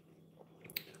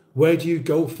 Where do you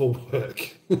go for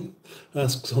work?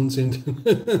 Asks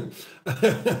Huntington.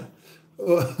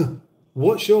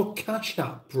 What's your Cash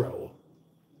App, bro?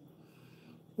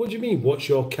 What do you mean, what's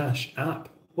your Cash App?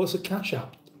 What's a Cash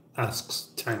App? Asks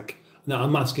Tank. No,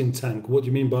 I'm asking Tank, what do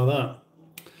you mean by that?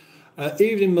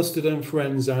 Evening Mustard and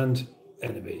friends and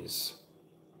enemies.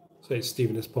 So it's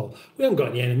Stephen S. Paul. We haven't got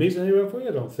any enemies anywhere, have we?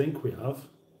 I don't think we have.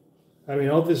 I mean,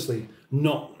 obviously,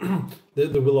 not.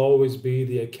 There will always be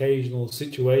the occasional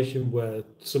situation where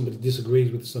somebody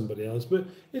disagrees with somebody else, but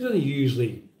it doesn't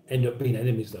usually end up being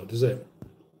enemies, though, does it?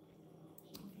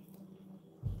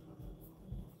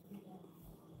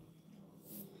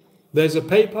 There's a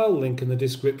PayPal link in the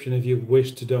description if you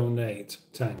wish to donate,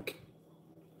 Tank.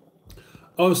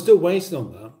 Oh, I'm still waiting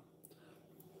on that.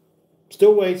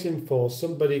 Still waiting for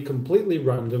somebody completely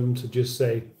random to just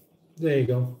say, there you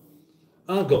go.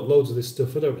 I've got loads of this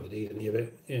stuff. I don't really need any of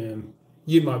it.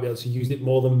 You might be able to use it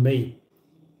more than me.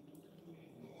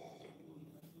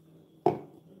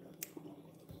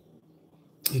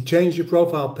 You changed your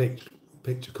profile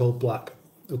picture called black.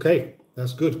 Okay,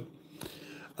 that's good.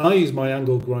 I use my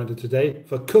angle grinder today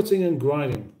for cutting and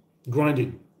grinding.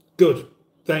 Good.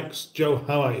 Thanks, Joe.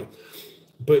 How are you?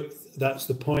 But that's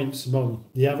the point, Simone.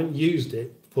 You haven't used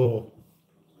it for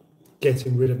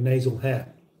getting rid of nasal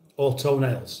hair or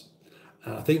toenails.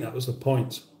 And I think that was the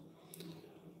point.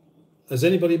 Has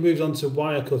anybody moved on to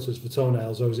wire cutters for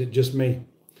toenails, or is it just me?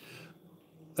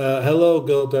 Hello,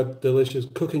 Girl Dad Delicious,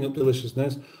 cooking up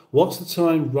deliciousness. What's the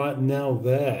time right now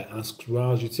there? Asks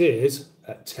Raj. It is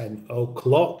at 10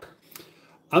 o'clock.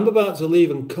 I'm about to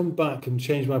leave and come back and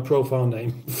change my profile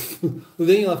name.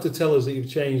 Then you'll have to tell us that you've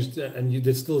changed and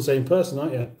you're still the same person,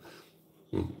 aren't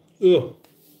you? Ugh.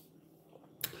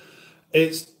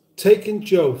 It's taken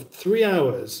Joe 3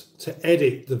 hours to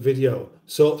edit the video,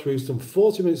 sort through some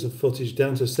 40 minutes of footage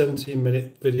down to a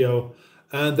 17-minute video,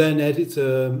 and then edit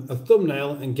a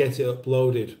thumbnail and get it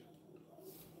uploaded.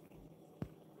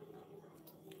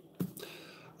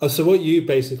 So what you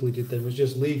basically did then was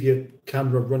just leave your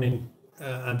camera running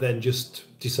and then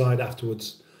just decide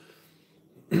afterwards.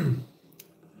 And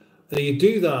you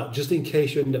do that just in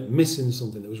case you end up missing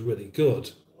something that was really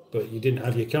good, but you didn't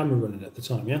have your camera running at the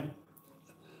time, yeah?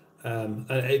 And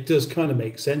it does kind of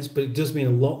make sense, but it does mean a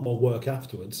lot more work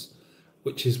afterwards,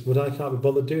 which is what I can't be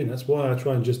bothered doing. That's why I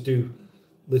try and just do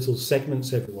little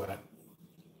segments everywhere.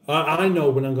 I know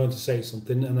when I'm going to say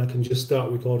something and I can just start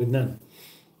recording then.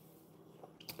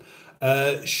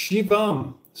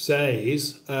 Shivam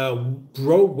says,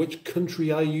 bro, which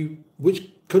country are you? Which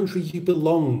country you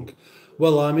belong?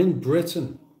 Well, I'm in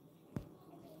Britain.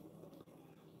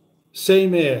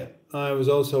 Same here. I was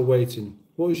also waiting.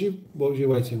 What was you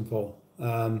waiting for?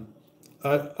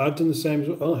 I've done the same as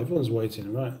well. Oh, everyone's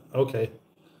waiting, right? Okay.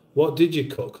 What did you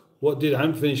cook? I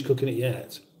haven't finished cooking it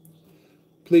yet.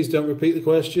 Please don't repeat the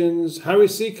questions. Harry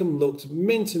Seacombe looked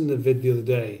mint in the vid the other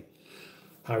day.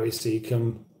 Harry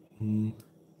Seacombe.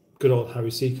 Good old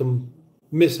Harry Seacombe.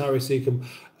 Miss Harry Seacombe.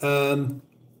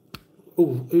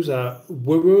 Who's that?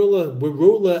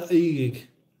 Wirula Eeg.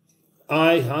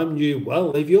 I'm new.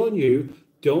 Well, if you're new,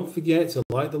 don't forget to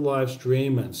like the live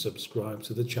stream and subscribe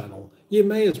to the channel. You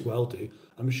may as well do.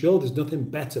 I'm sure there's nothing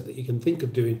better that you can think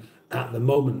of doing at the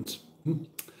moment.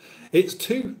 It's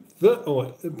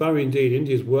Barry indeed.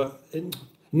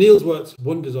 Neil's worked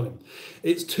wonders on him.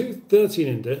 It's 2:30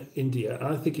 in India.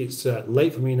 I think it's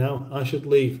late for me now. I should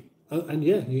leave. And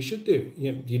yeah, you should do.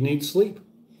 You need sleep.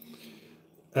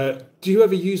 Do you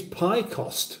ever use pie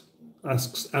cost?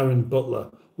 Asks Aaron Butler.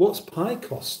 What's pie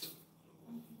cost?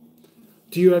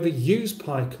 Do you ever use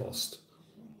pie cost?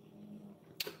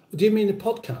 Do you mean a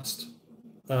podcast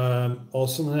or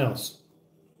something else?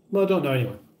 Well, I don't know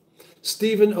anyway.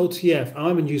 Stephen OTF,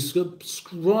 I'm a new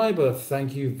subscriber.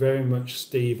 Thank you very much,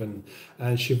 Stephen.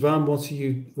 And Shivam, what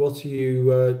are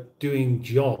you doing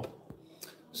job?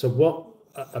 So what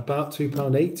about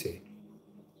 £2.80?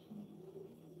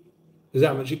 Is that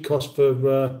how much it costs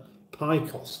for pie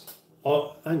cost?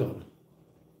 Oh, hang on.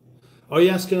 Are you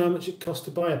asking how much it costs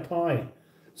to buy a pie?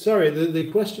 Sorry,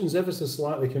 the question's ever so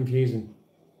slightly confusing.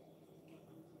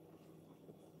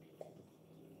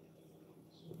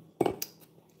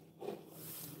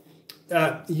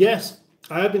 Yes,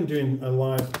 I have been doing a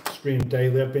live stream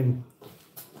daily.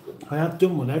 I have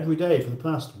done one every day for the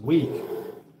past week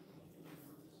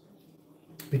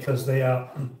because they're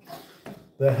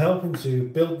helping to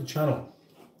build the channel.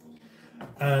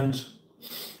 And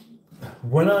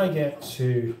when I get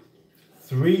to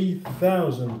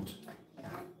 3,000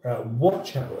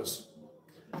 watch hours,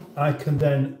 I can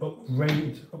then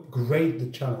upgrade the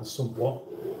channel somewhat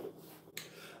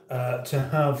to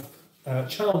have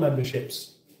channel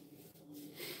memberships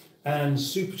and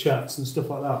super chats and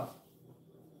stuff like that.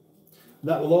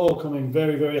 That will all come in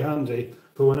very, very handy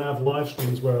for when I have live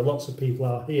streams where lots of people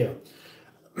are here.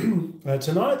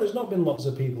 Tonight there's not been lots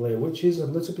of people here, which is a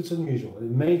little bit unusual. It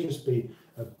may just be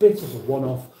a bit of a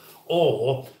one-off,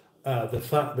 or the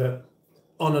fact that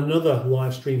on another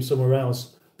live stream somewhere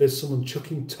else there's someone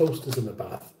chucking toasters in the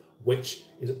bath, which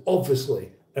is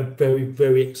obviously a very,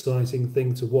 very exciting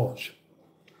thing to watch.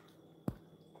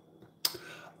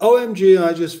 OMG,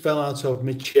 I just fell out of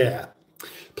my chair.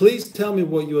 Please tell me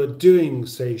what you are doing,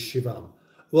 says Shivam.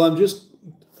 Well, I'm just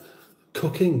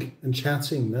cooking and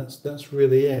chatting. That's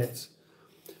really it.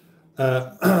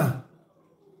 Right,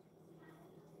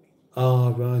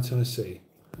 I see.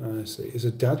 It's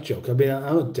a dad joke. I mean,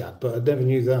 I'm a dad, but I never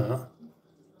knew that.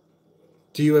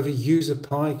 Do you ever use a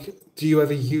pie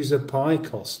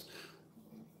cost?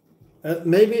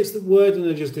 Maybe it's the word and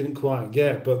I just didn't quite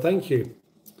get, but thank you.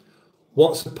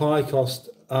 What's the pie cost?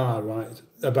 Right,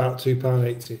 about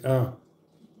 £2.80.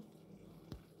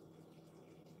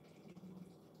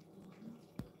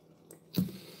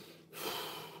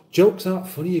 Jokes aren't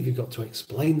funny if you've got to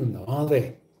explain them, though, are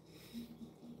they?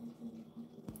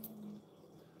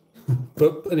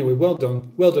 But anyway, well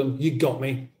done. Well done. You got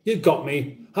me. You got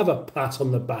me. Have a pat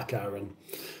on the back, Aaron.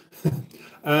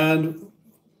 And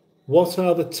what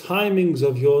are the timings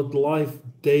of your live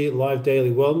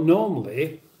daily? Well,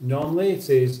 normally it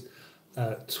is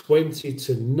 20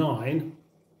 to 9.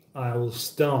 I will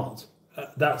start.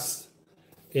 That's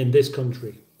in this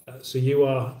country. So you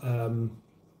are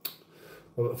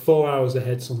 4 hours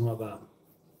ahead, something like that.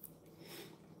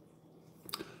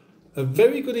 A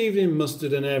very good evening,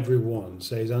 Mustard and everyone,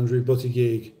 says Andrew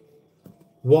Buttigieg.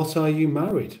 What are you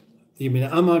married? You mean,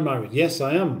 am I married? Yes,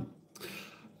 I am.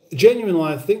 Genuinely,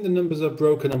 I think the numbers are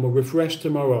broken and will refresh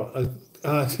tomorrow.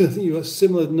 I think you have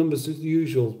similar numbers as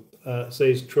usual,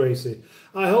 says Tracy.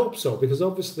 I hope so, because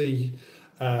obviously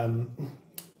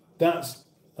that's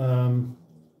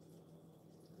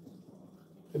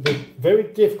it'd be very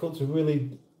difficult to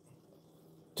really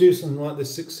do something like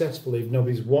this successfully if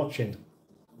nobody's watching.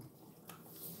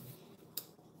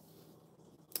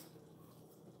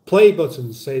 Play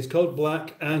button says code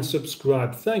black and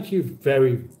subscribe. Thank you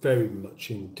very, very much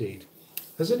indeed.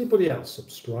 Has anybody else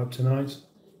subscribed tonight?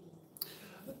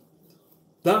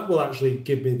 That will actually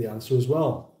give me the answer as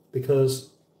well,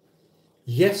 because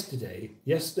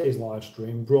yesterday's live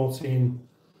stream brought in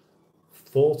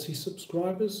 40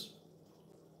 subscribers.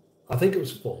 I think it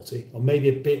was 40 or maybe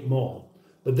a bit more,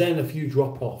 but then a few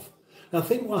drop off. And I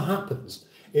think what happens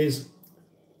is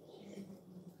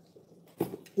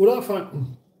what I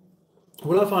find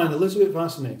a little bit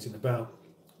fascinating about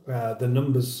the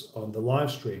numbers on the live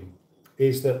stream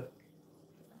is that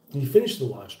you finish the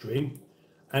live stream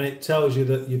and it tells you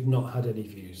that you've not had any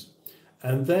views.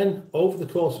 And then over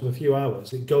the course of a few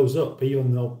hours, it goes up,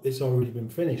 even though it's already been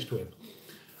finished with.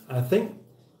 I think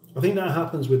that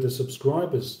happens with the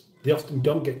subscribers. They often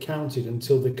don't get counted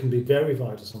until they can be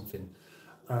verified or something.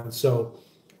 And so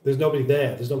there's nobody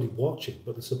there, there's nobody watching,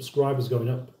 but the subscribers going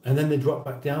up. And then they drop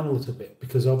back down a little bit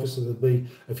because obviously there'll be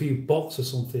a few bots or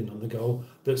something on the go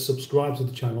that subscribe to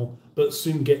the channel, but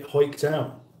soon get hiked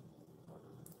out.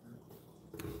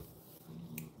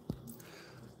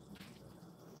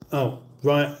 Oh,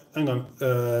 right, hang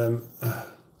on.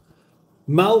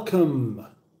 Malcolm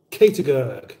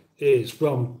Catergerg is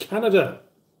from Canada.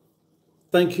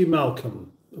 Thank you,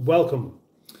 Malcolm. Welcome.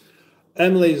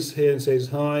 Emily's here and says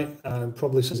hi, and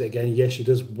probably says it again. Yes, she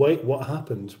does. Wait, what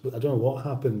happened? I don't know what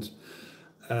happened.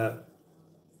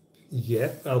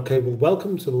 Yeah, okay. Well,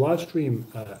 welcome to the live stream,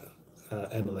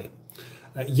 Emily.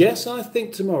 Yes, I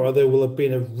think tomorrow there will have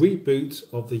been a reboot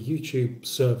of the YouTube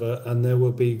server and there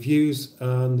will be views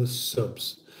and the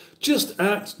subs. Just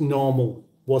act normal,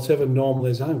 whatever normal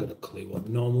is. I haven't got a clue what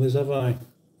normal is, have I?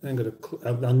 I ain't got a clue.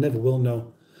 I never will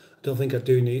know. I don't think I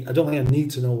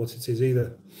need to know what it is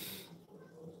either.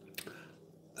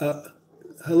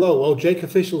 Hello. Oh, Jake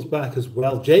Official's back as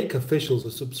well. Jake Official's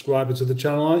a subscriber to the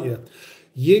channel, aren't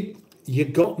you? You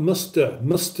got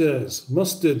mustards.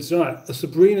 Right.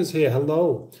 Sabrina's here.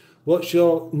 Hello. What's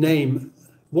your name?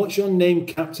 What's your name,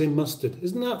 Captain Mustard?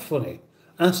 Isn't that funny?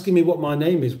 Asking me what my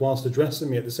name is whilst addressing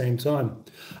me at the same time.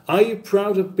 Are you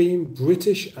proud of being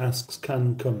British? Asks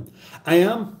Cancun. I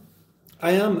am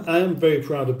very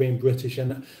proud of being British,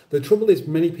 and the trouble is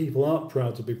many people aren't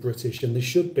proud to be British, and they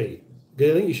should be.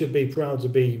 I think you should be proud to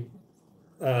be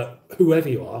whoever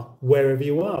you are, wherever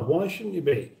you are. Why shouldn't you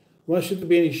be? Why should there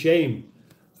be any shame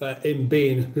in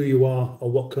being who you are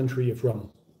or what country you're from?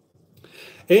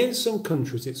 In some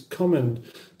countries, it's common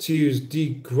to use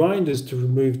degrinders to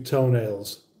remove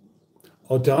toenails.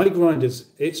 Or die grinders.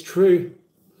 It's true.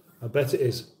 I bet it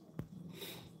is.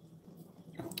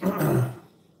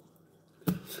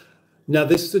 Now,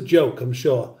 this is a joke, I'm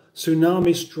sure.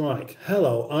 Tsunami strike.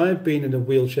 Hello, I've been in a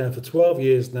wheelchair for 12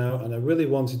 years now, and I really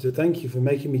wanted to thank you for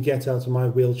making me get out of my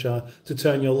wheelchair to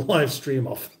turn your live stream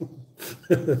off.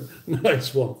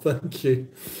 Nice one, thank you.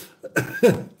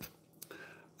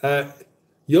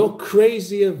 Your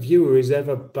crazier viewer is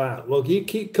ever back. Well, you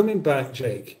keep coming back,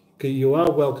 Jake, because you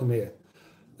are welcome here.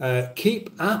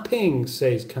 Keep apping,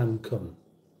 says Cancun.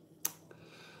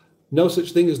 No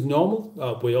such thing as normal.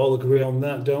 Oh, we all agree on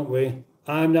that, don't we?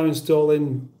 I'm now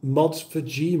installing mods for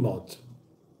Gmod.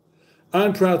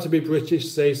 I'm proud to be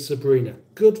British, says Sabrina.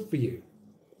 Good for you.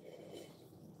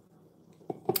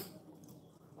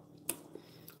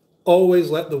 Always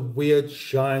let the weird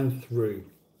shine through.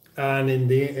 And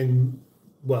in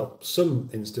some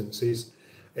instances,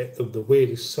 the weird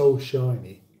is so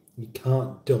shiny, you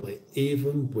can't dull it,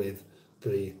 even with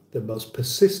the most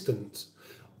persistent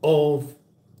of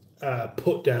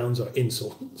put downs or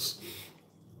insults.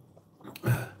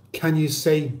 Can you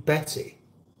say Betty?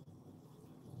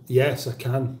 Yes, I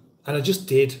can. And I just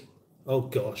did. Oh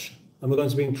gosh. Am I going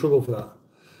to be in trouble for that?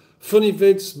 Funny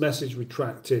vids, message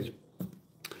retracted.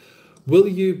 Will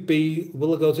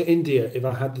I go to India if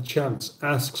I had the chance?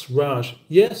 Asks Raj.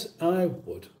 Yes, I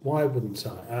would. Why wouldn't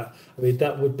I? I mean,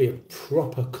 that would be a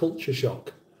proper culture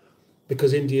shock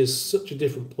because India is such a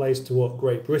different place to what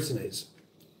Great Britain is.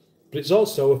 But it's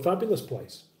also a fabulous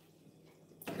place.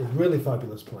 A really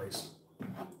fabulous place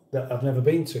that I've never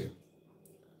been to.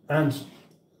 And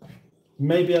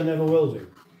maybe I never will do.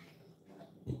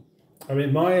 I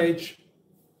mean, my age,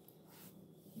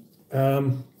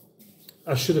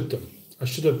 I should have done. I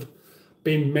should have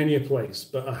been many a place,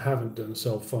 but I haven't done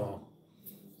so far.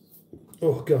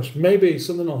 Oh gosh, maybe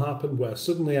something will happen where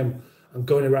suddenly I'm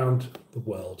going around the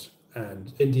world,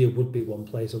 and India would be one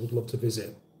place I would love to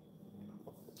visit.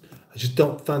 I just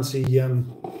don't fancy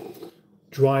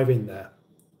driving there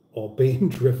or being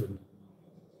driven.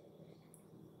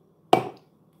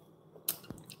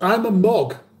 I'm a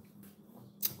mog,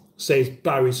 says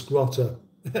Barry Scrotter.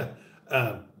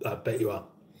 I bet you are.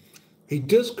 He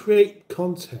does create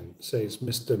content, says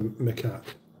Mr.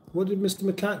 Macaque. What did Mr.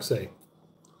 Macaque say?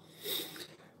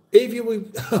 If you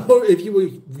were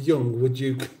young, would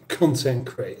you content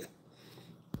create?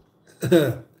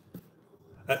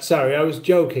 Sorry, I was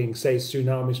joking, says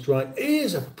Tsunami Strike.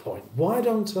 Here's a point. Why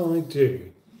don't I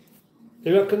do?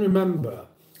 If I can remember,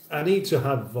 I need to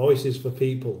have voices for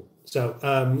people. So,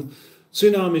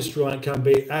 Tsunami Strike can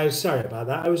be, oh, sorry about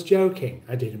that. I was joking.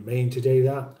 I didn't mean to do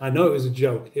that. I know it was a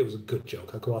joke. It was a good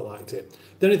joke. I quite liked it.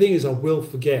 The only thing is I will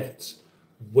forget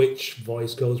which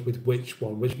voice goes with which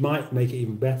one, which might make it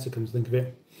even better, come to think of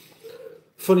it.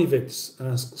 Funny Vids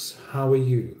asks, how are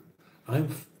you? I'm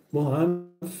Well, I'm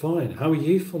fine. How are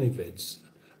you, funny vids?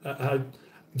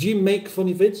 Do you make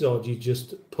funny vids, or do you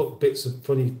just put bits of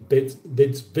funny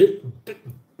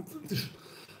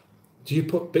do you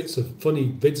put bits of funny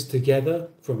vids together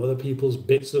from other people's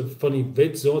bits of funny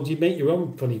vids, or do you make your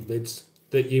own funny vids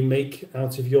that you make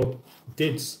out of your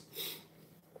dids?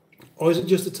 Or is it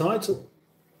just a title?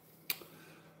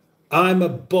 I'm a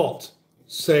bot,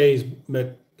 says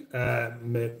Mr.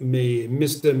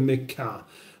 Mika.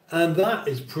 And that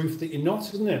is proof that you're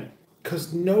not, isn't it?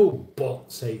 Because no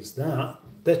bot says that.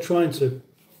 They're trying to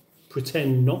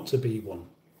pretend not to be one.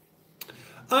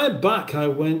 I'm back. I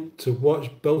went to watch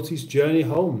Boaty's journey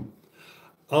home.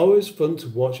 Always fun to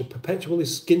watch a perpetually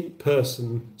skint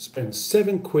person spend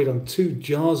 £7 on 2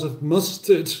 jars of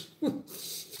mustard.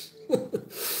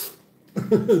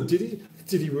 Did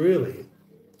he really?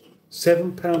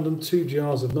 £7 on 2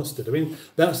 jars of mustard. I mean,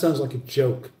 that sounds like a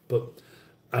joke, but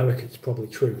I reckon it's probably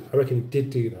true. I reckon he did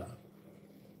do that.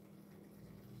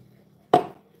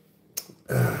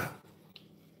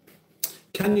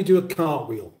 Can you do a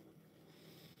cartwheel?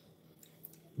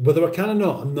 Whether I can or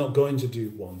not, I'm not going to do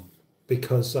one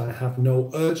because I have no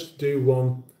urge to do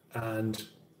one, and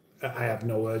I have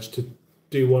no urge to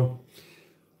do one.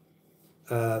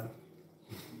 Well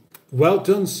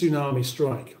done, Tsunami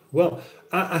Strike. Well,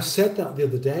 I said that the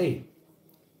other day.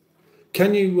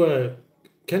 Can you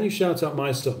shout out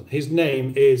my son? His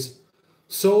name is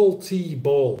Salty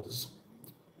Balls.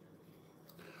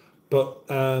 But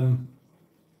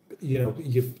you know,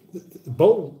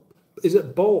 is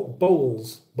it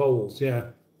Bowls? Bowls, yeah.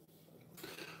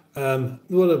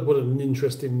 What an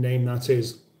interesting name that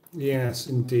is. Yes,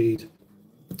 indeed.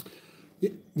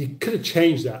 You could have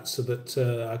changed that so that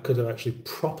I could have actually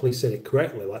properly said it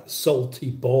correctly, like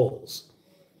Salty Balls.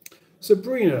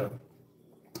 Sabrina,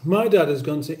 my dad has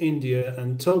gone to India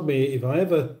and told me if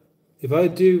I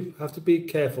do have to be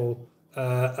careful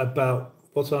about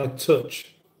what I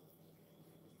touch.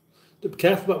 Be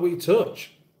careful about what you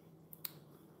touch.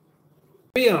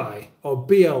 BI or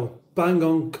BL, bang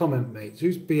on comment, mate.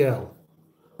 Who's BL?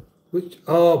 Which?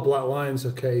 Oh, Black Lions.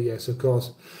 Okay, yes, of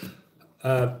course.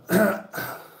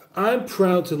 I'm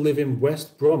proud to live in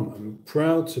West Brom. I'm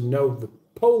proud to know the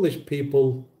Polish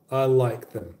people. I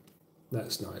like them.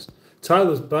 That's nice.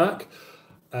 Tyler's back.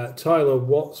 Tyler,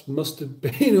 what must have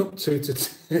been up to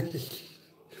today?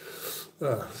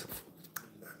 I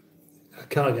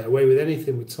can't get away with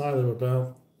anything with Tyler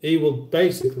about. He will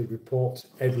basically report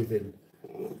everything.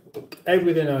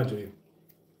 Everything I do.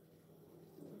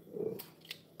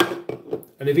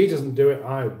 And if he doesn't do it,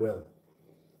 I will.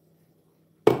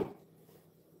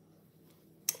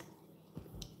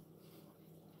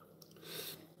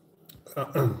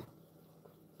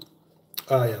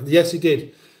 Yeah. Yes, he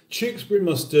did. Tewkesbury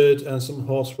mustard and some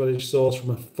horseradish sauce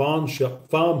from a farm shop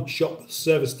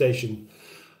service station.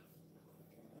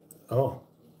 Oh,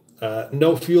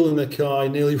 no fuel in the car. I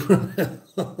nearly ran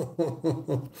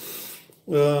out.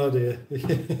 Oh dear.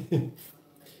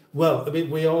 Well, I mean,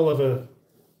 we all have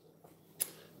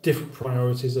different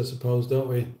priorities, I suppose, don't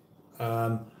we?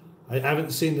 I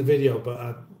haven't seen the video,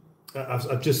 but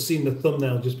I've just seen the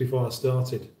thumbnail just before I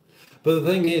started. But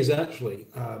the thing is, actually,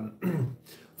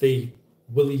 the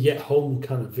will you get home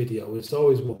kind of video, it's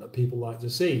always one that people like to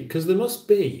see, because there must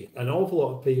be an awful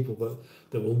lot of people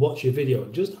that will watch your video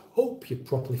and just hope you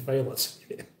properly fail at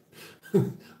it.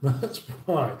 That's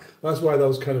why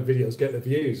those kind of videos get the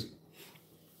views.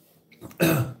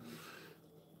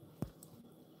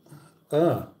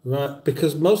 Right,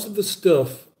 because most of the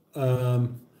stuff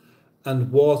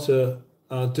and water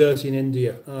are dirty in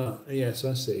India. Yes,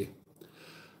 I see.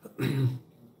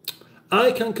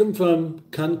 I can confirm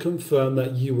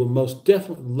that you will most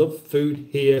definitely love food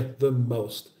here the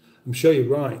most. I'm sure you're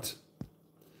right.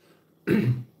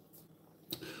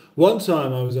 One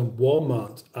time I was in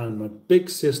Walmart and my big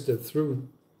sister threw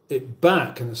it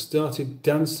back and I started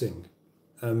dancing,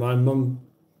 and my mum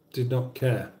did not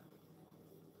care.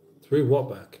 Threw what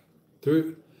back?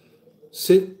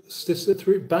 Sister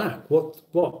threw it back. What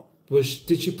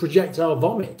did she projectile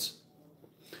vomit?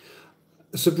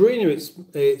 Sabrina,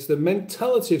 it's the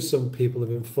mentality of some people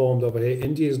have informed over here.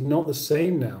 India is not the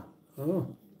same now.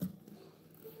 Oh.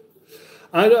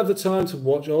 I don't have the time to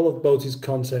watch all of Boaty's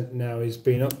content now. He's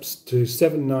been up to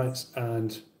 7 nights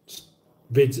and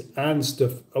vids and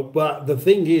stuff. But the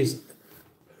thing is,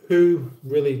 who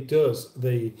really does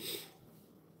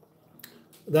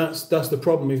that's the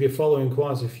problem if you're following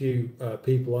quite a few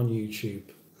people on YouTube.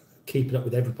 Keeping up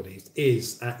with everybody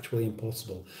is actually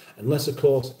impossible, unless of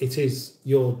course it is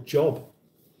your job.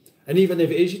 And even if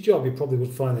it is your job, you probably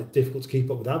would find it difficult to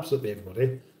keep up with absolutely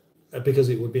everybody. because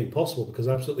it would be impossible, because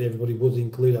absolutely everybody would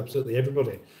include absolutely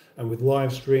everybody, and with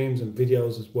live streams and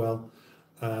videos as well.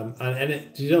 And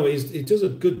it, you know, it does a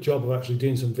good job of actually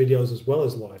doing some videos as well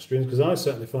as live streams, because I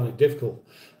certainly find it difficult.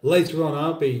 Later on,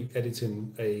 I'll be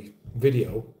editing a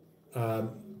video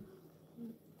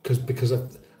because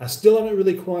I still haven't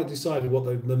really quite decided what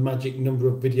the magic number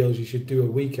of videos you should do a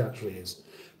week actually is.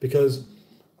 Because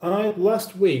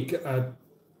last week I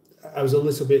was a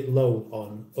little bit low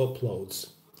on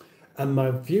uploads, and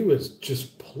my viewers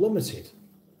just plummeted.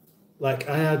 Like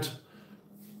I had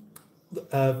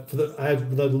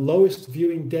the lowest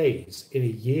viewing days in a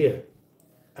year,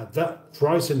 and that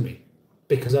frightened me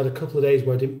because I had a couple of days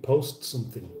where I didn't post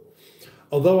something.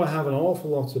 Although I have an awful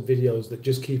lot of videos that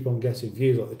just keep on getting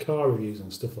views, like the car reviews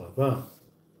and stuff like that.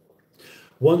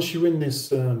 Once you're in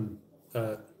this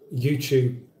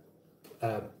YouTube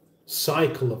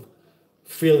cycle of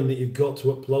feeling that you've got to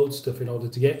upload stuff in order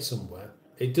to get somewhere,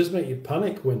 it does make you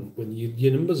panic when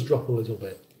your numbers drop a little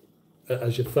bit,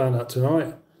 as you found out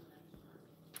tonight.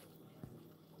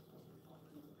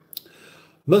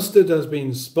 Mustard has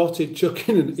been spotted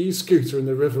chucking an e-scooter in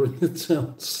the river in the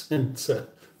town centre.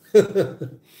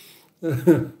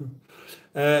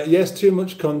 Yes, too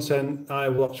much content. I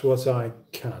watch what I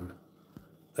can.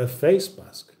 A face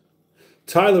mask.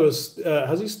 Tyler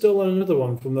has he stolen another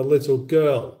one from the little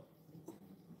girl?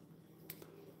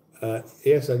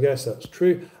 Yes, I guess that's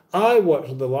true. I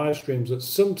watch the live streams at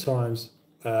sometimes,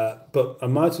 but I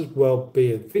might as well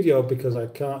be a video because I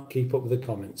can't keep up with the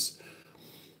comments.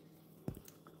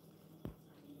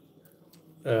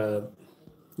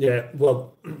 Yeah,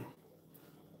 well,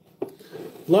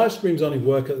 live streams only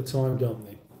work at the time, don't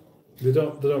they? They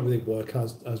don't really work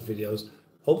as videos.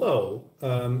 Although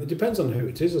it depends on who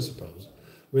it is, I suppose.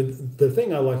 I mean, the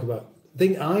thing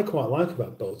I quite like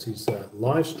about Boaty's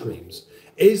live streams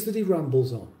is that he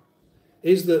rambles on.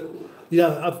 Is that, you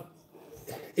know,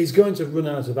 he's going to run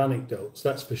out of anecdotes,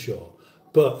 that's for sure.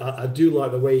 But I do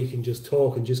like the way he can just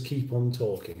talk and just keep on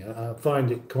talking. I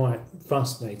find it quite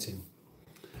fascinating.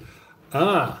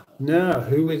 Now,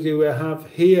 who do we have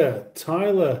here?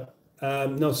 Tyler.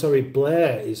 No, sorry,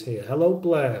 Blair is here. Hello,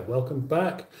 Blair. Welcome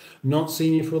back. Not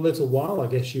seen you for a little while. I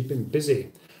guess you've been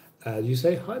busy. You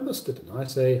say hi, Mustard, and I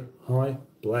say hi,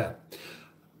 Blair.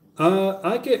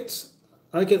 I get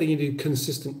that you do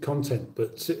consistent content,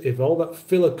 but if all that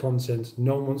filler content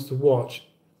no one wants to watch,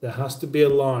 there has to be a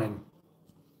line.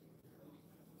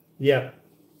 Yeah.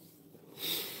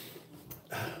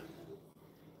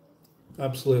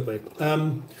 Absolutely.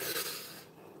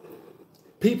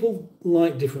 People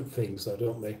like different things, though,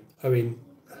 don't they? I mean,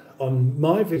 on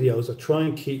my videos, I try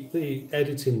and keep the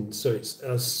editing so it's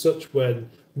as such where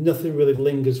nothing really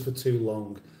lingers for too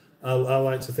long. I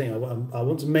like to think I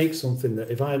want to make something that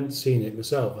if I hadn't seen it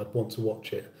myself, I'd want to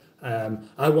watch it.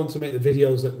 I want to make the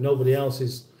videos that nobody else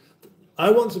is. I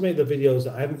want to make the videos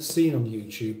that I haven't seen on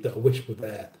YouTube that I wish were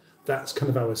there. That's kind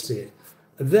of how I see it.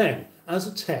 And then, as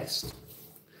a test,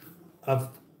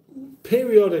 I'll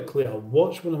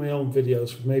watch one of my own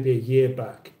videos from maybe a year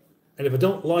back, and if I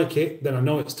don't like it, then I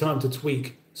know it's time to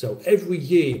tweak. So every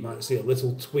year you might see a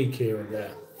little tweak here and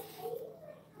there.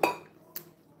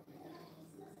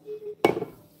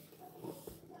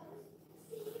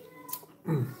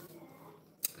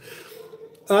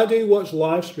 I do watch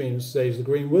live streams, says the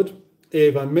Greenwood.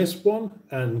 If I miss one,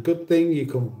 and good thing you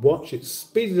can watch it,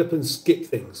 speed it up and skip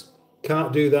things.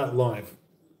 Can't do that live.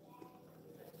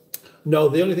 No,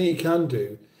 the only thing you can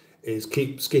do is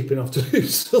keep skipping off to do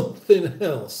something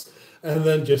else and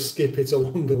then just skip it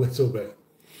along a little bit.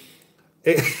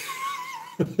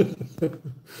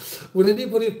 Would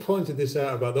anybody have pointed this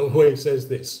out about the way it says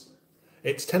this?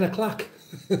 It's 10 o'clock.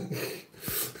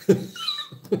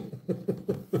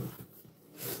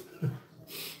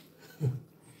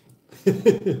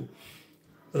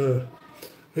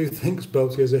 Who thinks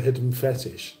Boaty has a hidden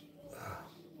fetish?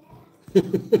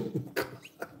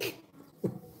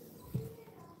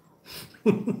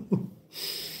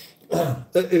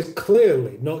 That is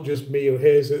clearly not just me who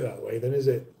hears it that way, then, is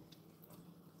it?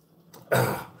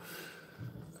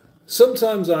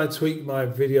 Sometimes I tweak my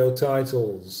video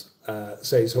titles,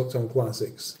 says Hooked on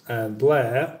Classics. And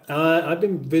Blair, I've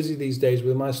been busy these days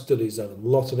with my studies. I have a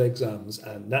lot of exams,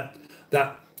 and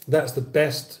that's the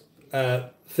best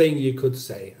thing you could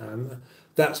say.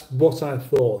 That's what I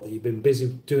thought, that you've been busy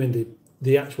doing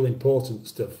the actual important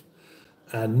stuff,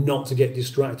 and not to get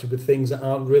distracted with things that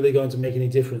aren't really going to make any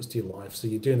difference to your life. So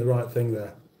you're doing the right thing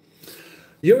there.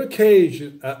 You're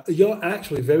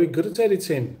actually very good at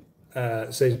editing,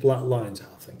 says Black Lines.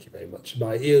 Oh, thank you very much.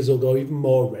 My ears will go even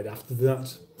more red after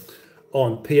that.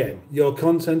 on PM. Your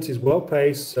content is well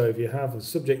paced, so if you have a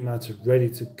subject matter ready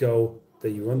to go,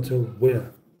 then you're onto a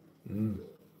winner.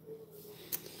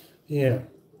 Yeah.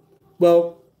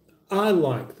 Well, I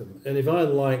like them, and if I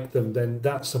like them, then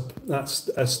that's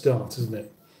a start, isn't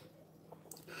it?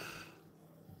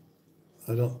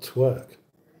 I don't twerk.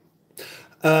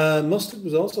 Mustard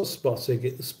was also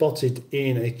spotted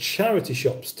in a charity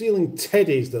shop stealing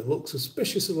teddies that look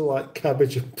suspiciously like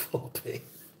Cabbage and Poppy.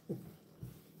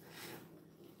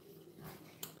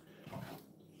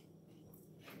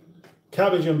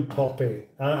 Cabbage and Poppy.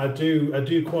 I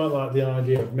do quite like the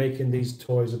idea of making these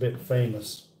toys a bit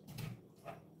famous.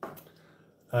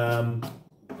 But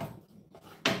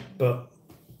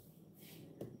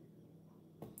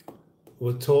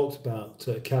we talked about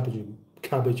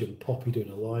Cabbage and Poppy doing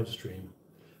a live stream,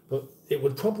 but it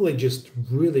would probably just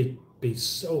really be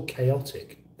so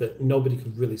chaotic that nobody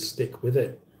could really stick with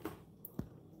it.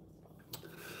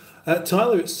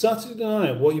 Tyler, it's Saturday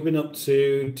night. What have you been up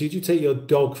to? Did you take your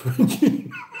dog for a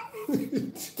new...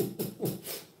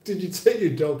 Did you take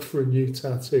your dog for a new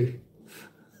tattoo?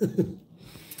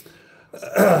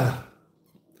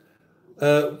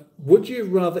 Would you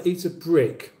rather eat a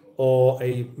brick or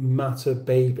a matter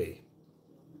baby?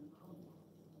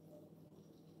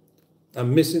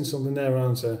 I'm missing something there,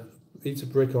 answer. Eat a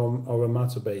brick or a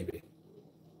matter baby?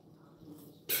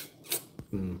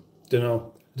 Don't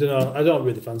know. I don't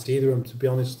really fancy either of them, to be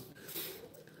honest.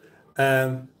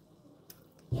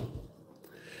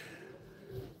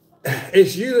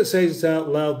 It's you that says it out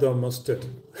loud, though, Mustard.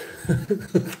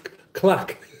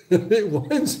 Clack. It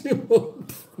winds him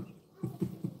up.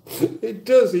 It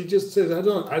does. He just says, I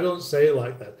don't say it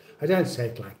like that. I don't say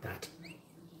it like that.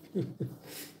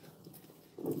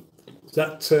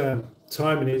 That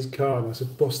time in his car, and I said,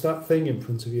 what's that thing in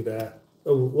front of you there?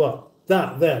 Oh, what?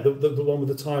 That there, the one with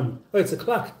the time. Oh, it's a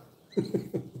clack.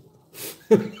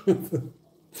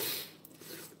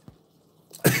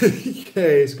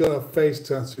 Okay, he's got a face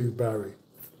tattoo, Barry.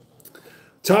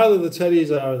 Tyler, the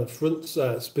teddies are in the front.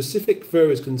 Specific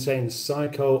furries contain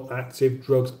psychoactive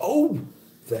drugs. Oh,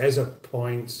 there's a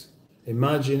point.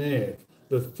 Imagine if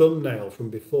the thumbnail from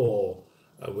before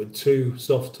with two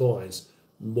soft toys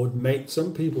would make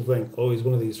some people think, oh, he's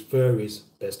one of these furries.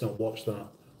 Let's not watch that.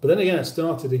 But then again, it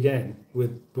started again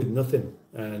with nothing,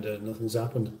 and nothing's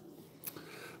happened.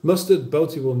 Mustard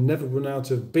Boaty will never run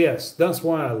out of BS. That's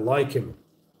why I like him.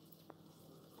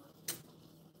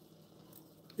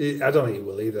 I don't think he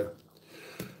will either.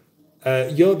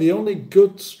 You're the only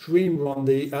good streamer on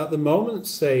at the moment,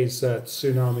 says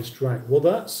Tsunami Strike. Well,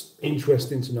 that's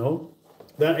interesting to know.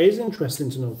 That is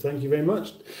interesting to know. Thank you very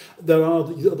much. There are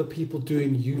other people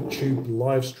doing YouTube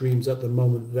live streams at the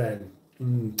moment then.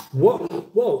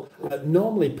 Well,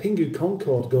 normally Pingu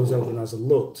Concord goes over and has a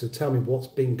look to tell me what's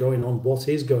been going on, what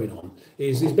is going on.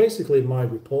 He's basically my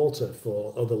reporter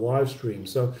for other live streams.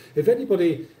 So if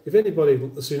anybody, the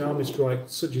Tsunami Strike,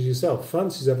 such as yourself,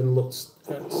 fancies having a look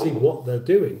to see what they're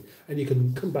doing, and you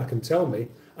can come back and tell me,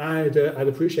 I'd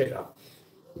appreciate that.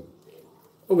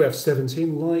 Oh, we have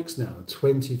 17 likes now and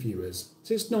 20 viewers.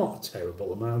 So it's not a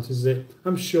terrible amount, is it?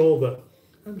 I'm sure that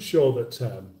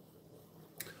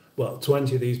well,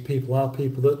 20 of these people are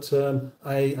people that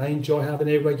I enjoy having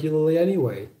here regularly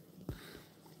anyway.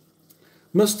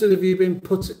 Mustard, have you been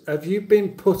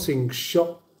putting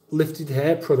shoplifted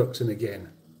hair products in again?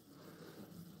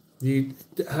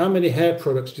 How many hair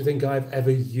products do you think I've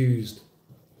ever used?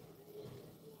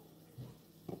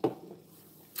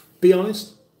 Be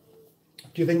honest.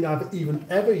 Do you think I've even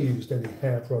ever used any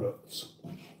hair products?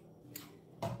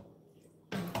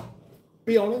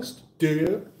 Be honest.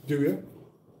 Do you?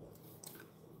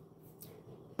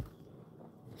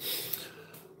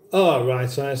 Oh,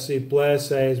 right, I see. Blair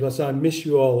says, well, I miss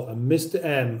you all. And Mr.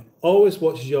 M always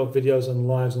watches your videos and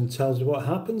lives and tells me what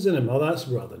happens in them. Oh, that's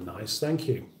rather nice. Thank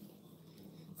you.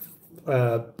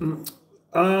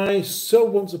 I so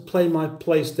want to play my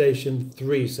PlayStation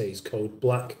 3, says Code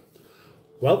Black.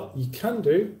 Well, you can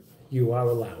do. You are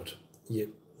allowed.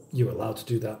 You're allowed to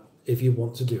do that if you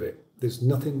want to do it. There's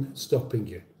nothing stopping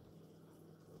you.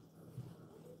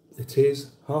 It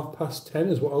is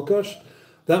 10:30 as well. Oh, gosh.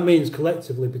 That means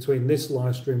collectively between this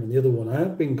live stream and the other one, I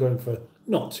have been going for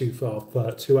not too far,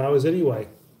 for 2 hours anyway.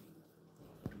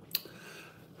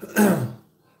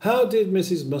 How did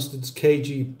Mrs. Mustard's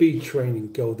KGB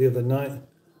training go the other night?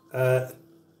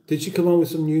 Did she come on with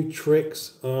some new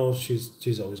tricks? Oh,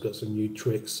 she's always got some new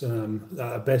tricks.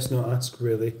 I best not ask,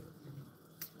 really.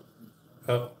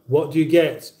 What do you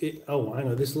get? Oh, hang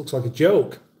on, this looks like a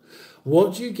joke.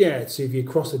 What do you get if you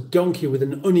cross a donkey with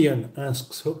an onion?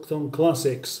 Asks Hooked on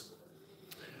Classics.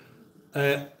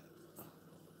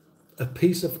 A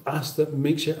piece of ass that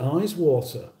makes your eyes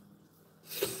water.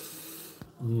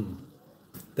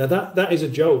 Now that is a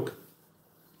joke.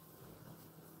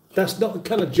 That's not the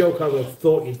kind of joke I would have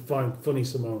thought you'd find funny,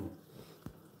 Simone.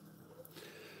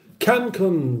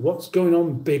 Cancun, what's going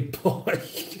on, big boy?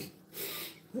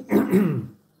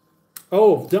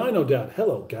 Oh, Dino Dad,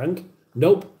 hello, gang.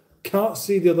 Nope, can't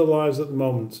see the other lives at the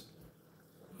moment.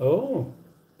 Oh,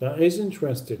 that is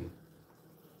interesting.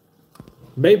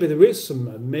 Maybe there is some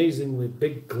amazingly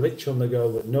big glitch on the go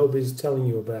that nobody's telling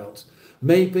you about.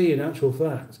 Maybe, in actual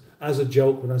fact, as a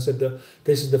joke, when I said that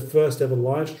this is the first ever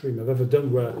live stream I've ever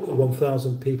done where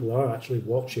 1,000 people are actually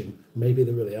watching. Maybe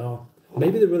there really are.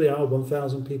 Maybe there really are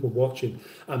 1,000 people watching.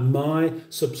 And my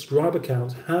subscriber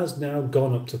count has now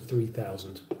gone up to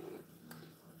 3,000.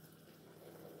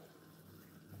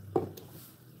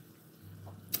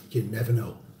 You never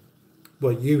know.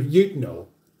 Well, you'd know.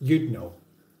 You'd know.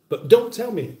 But don't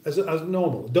tell me, as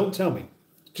normal, don't tell me.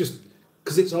 Just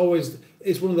because it's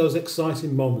one of those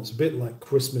exciting moments, a bit like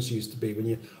Christmas used to be when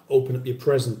you open up your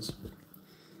presents.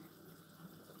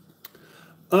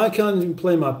 I can't even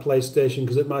play my PlayStation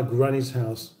because at my granny's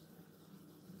house.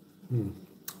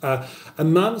 A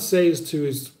man says to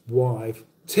his wife,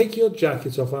 take your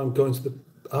jacket off, I'm going to the...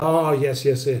 Oh, yes.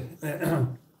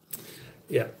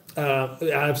 Yeah.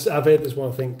 I've heard this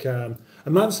one, I think. A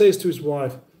man says to his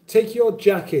wife, take your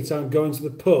jacket, I'm going to the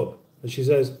pub. And she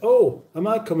says, oh, am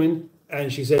I coming?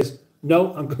 And she says,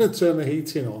 no, I'm going to turn the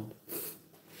heating on.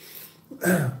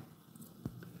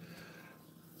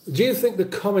 Do you think the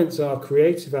comments are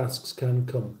creative, asks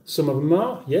Cancun? Some of them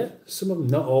are, yeah. Some of them,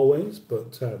 not always,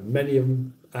 but many of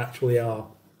them actually are.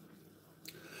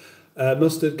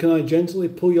 Mustard, can I gently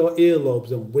pull your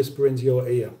earlobes and whisper into your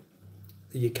ear?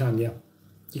 You can, yeah.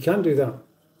 You can do that.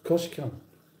 Of course you can.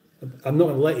 I'm not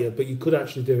going to let you, but you could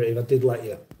actually do it if I did let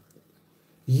you.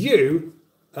 You,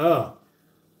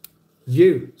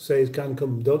 says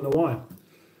Cancun, don't know why.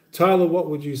 Tyler, what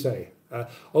would you say?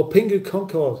 Pingu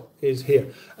Concord is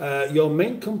here. Your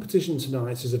main competition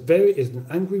tonight is an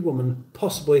angry woman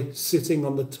possibly sitting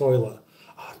on the toilet.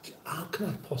 Oh, how can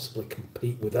I possibly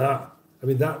compete with that? I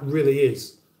mean, that really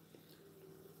is.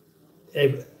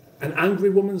 An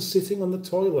angry woman sitting on the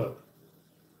toilet.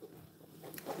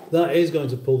 That is going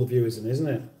to pull the viewers in, isn't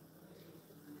it?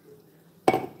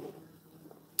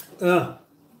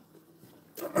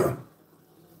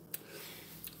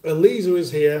 Eliza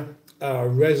is here, our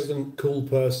resident cool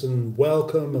person.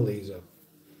 Welcome, Eliza.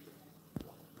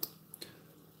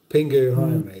 Pingu, hi,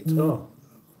 mate.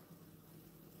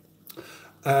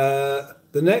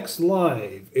 The next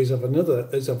live is of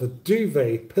a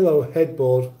duvet, pillow,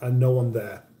 headboard, and no one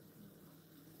there.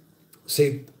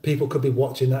 See, people could be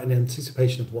watching that in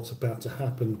anticipation of what's about to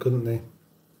happen, couldn't they?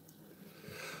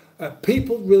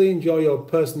 People really enjoy your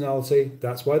personality.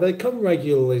 That's why they come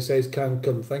regularly, says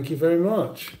Cancun. Thank you very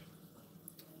much.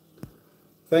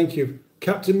 Thank you.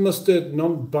 Captain Mustard,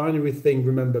 non-binary thing,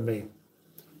 remember me.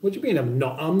 What do you mean I'm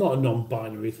not a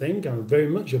non-binary thing? I'm very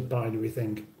much a binary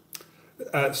thing.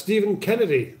 Stephen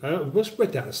Kennedy. I must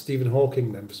read that as Stephen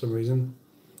Hawking then for some reason.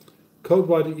 Code,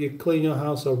 why don't you clean your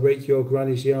house or rake your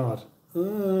granny's yard?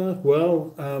 That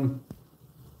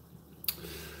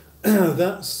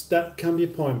can be a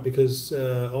point because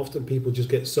often people just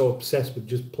get so obsessed with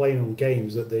just playing on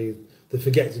games that they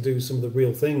forget to do some of the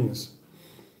real things.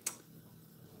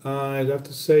 I'd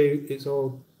say it's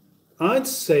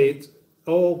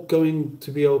all going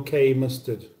to be okay,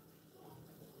 Mustard.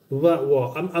 That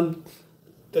what?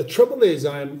 The trouble is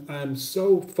I'm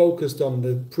so focused on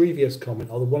the previous comment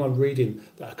or the one I'm reading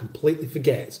that I completely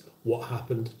forget what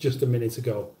happened just a minute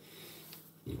ago.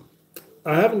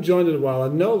 I haven't joined in a while. I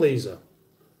know, Lisa.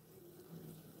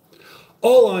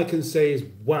 All I can say is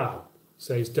wow,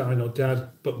 says Dino Dad.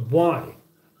 But why?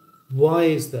 Why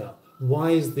is that?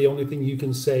 Why is the only thing you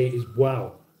can say is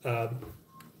wow?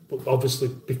 But obviously,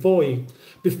 before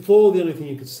the only thing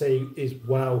you could say is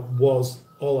wow was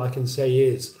all I can say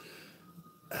is.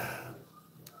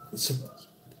 So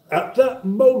at that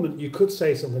moment, you could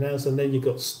say something else, and then you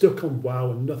got stuck on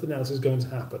wow, and nothing else is going to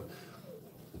happen.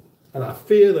 And I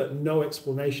fear that no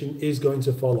explanation is going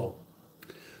to follow.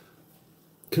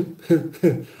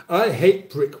 I hate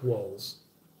brick walls.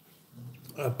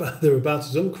 They're about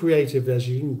as uncreative as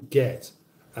you can get,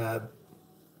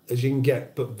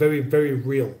 but very, very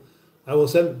real. I will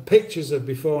send pictures of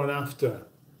before and after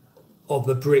of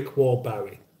the brick wall,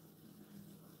 Barry.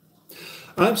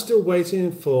 I'm still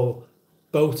waiting for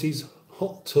Boaty's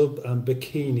hot tub and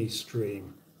bikini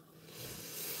stream.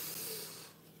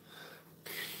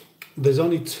 There's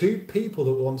only 2 people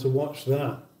that want to watch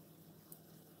that,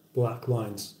 Black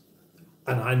Lines.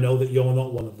 And I know that you're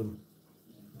not one of them.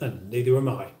 and neither am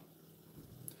I.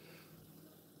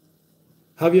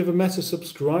 Have you ever met a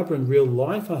subscriber in real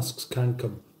life, asks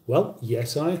Cancom. Well,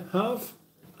 yes, I have.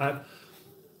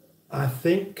 I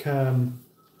think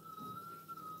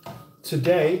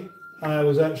today I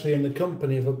was actually in the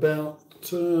company of about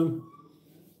 12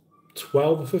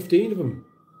 or 15 of them.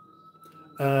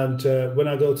 And when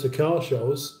I go to car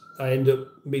shows, I end up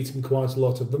meeting quite a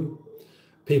lot of them.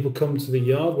 People come to the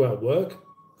yard where I work.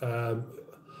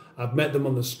 I've met them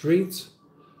on the street.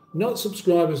 Not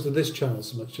subscribers to this channel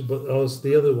so much, but as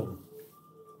the other one.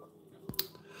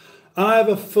 I have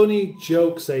a funny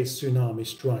joke, says Tsunami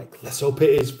Strike. Let's hope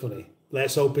it is funny.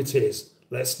 Let's hope it is.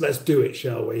 Let's do it,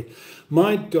 shall we?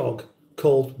 My dog,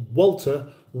 called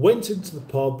Walter, went into the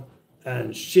pub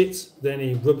and shit, then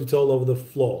he rubbed it all over the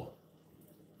floor.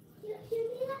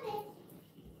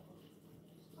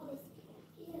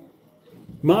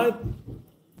 My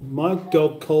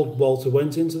dog called Walter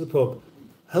went into the pub.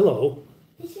 Hello.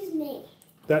 This is me.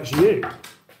 That's you.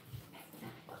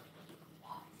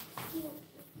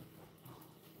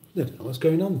 I don't know what's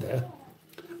going on there.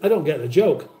 I don't get the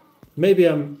joke. Maybe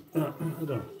I'm... I don't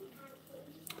know.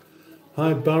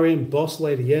 Hi, Barry and Boss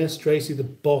Lady. Yes, Tracy, the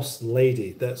Boss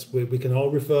Lady. That's we can all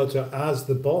refer to her as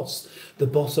the boss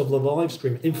of the live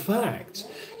stream. In fact,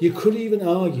 you could even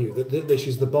argue that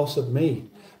she's the boss of me,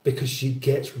 because she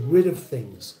gets rid of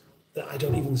things that I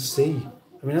don't even see.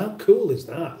 I mean, how cool is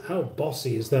that? How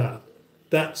bossy is that?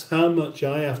 That's how much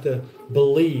I have to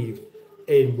believe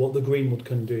in what the Greenwood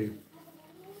can do.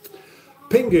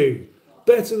 Pingu,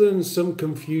 better than some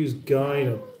confused guy in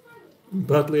a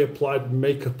badly applied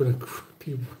makeup and a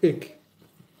crappy wig.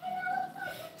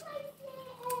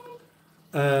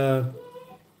 I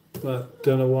don't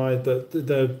know why.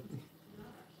 The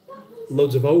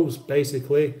loads of O's,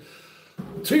 basically.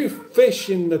 Two fish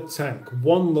in the tank.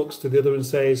 One looks to the other and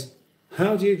says,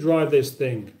 how do you drive this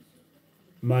thing?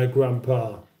 My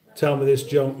grandpa. Tell me this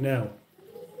junk now.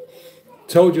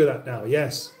 Told you that now,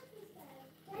 yes.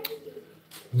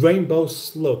 Rainbow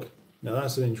Slug. Now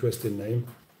that's an interesting name.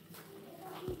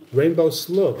 Rainbow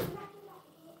Slug.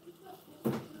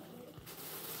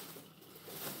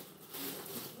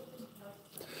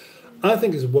 I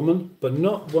think it's a woman, but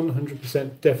not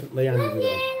 100% definitely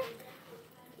Angela.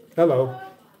 Hello.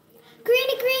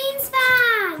 Greeny Greens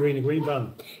van. Greeny Green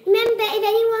van. Remember, if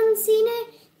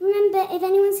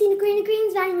anyone's seen a Greeny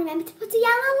Greens van, remember to put a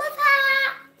yellow love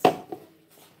hat.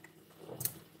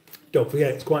 Don't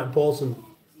forget, it's quite important.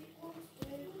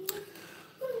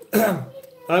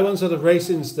 I once had a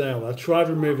racing style. I tried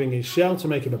removing his shell to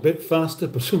make him a bit faster,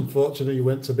 but unfortunately he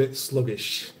went a bit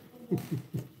sluggish.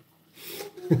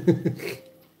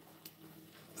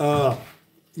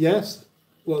 Yes?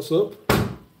 What's up?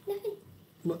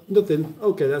 Nothing. Nothing.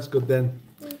 Okay, that's good then.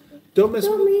 Don't mess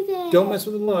with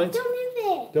the light.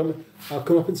 Don't move it. I'll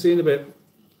come up and see you in a bit.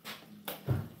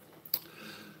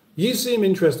 You seem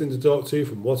interesting to talk to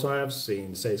from what I have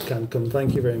seen, says Cancom.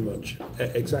 Thank you very much.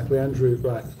 Exactly, Andrew.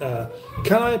 Right.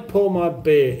 Can I pour my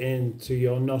beer into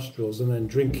your nostrils and then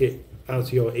drink it out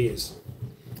of your ears?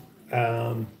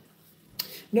 No,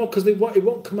 because it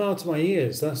won't come out of my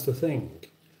ears. That's the thing.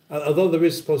 Although there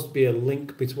is supposed to be a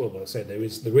link between. Well, I say there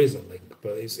is a link,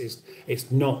 but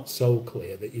it's not so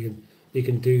clear that you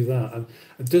can do that. And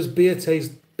does beer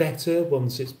taste better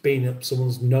once it's been up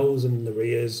someone's nose and their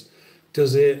ears?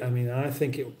 Does it? I mean, I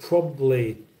think it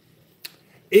probably...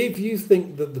 If you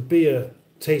think that the beer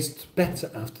tastes better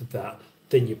after that,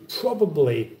 then you're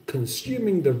probably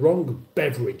consuming the wrong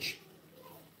beverage.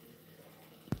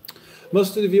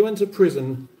 Mustard, if you went to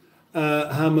prison,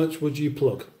 how much would you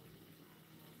plug?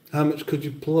 How much could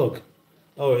you plug?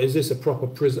 Oh, is this a proper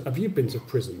prison? Have you been to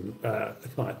prison,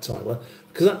 Tyler?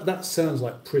 Because that sounds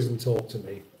like prison talk to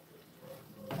me.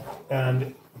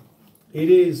 And it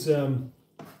is...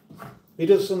 It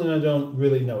does something I don't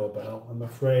really know about, I'm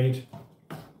afraid.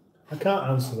 I can't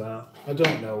answer that. I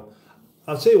don't know.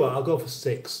 I'll tell you what, I'll go for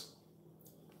 6.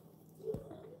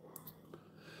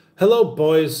 Hello,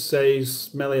 boys, says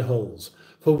Smelly Holes.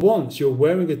 For once, you're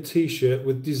wearing a T-shirt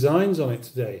with designs on it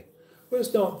today. Well,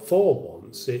 it's not for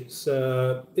once. It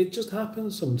just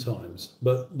happens sometimes,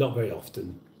 but not very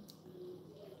often.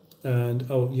 And,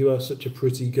 oh, you are such a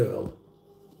pretty girl.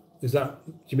 Is that,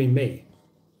 do you mean me?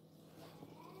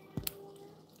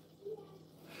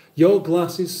 Your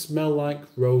glasses smell like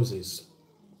roses.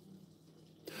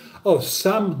 Oh,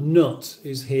 Sam Nutt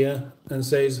is here and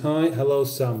says, hi, hello,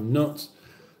 Sam Nutt.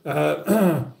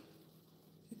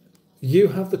 You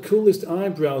have the coolest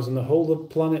eyebrows in the whole of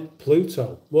planet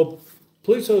Pluto. Well,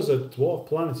 Pluto's a dwarf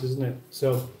planet, isn't it?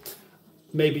 So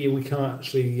maybe we can't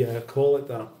actually call it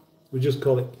that. We just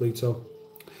call it Pluto.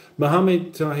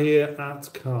 Mohammed Tahir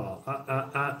at Car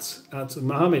at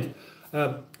Mohammed.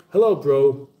 Hello,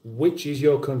 bro. Which is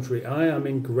your country? I am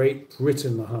in Great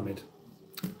Britain, Mohammed.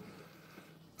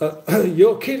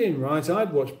 You're kidding, right?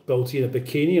 I'd watch Boaty in a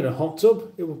bikini in a hot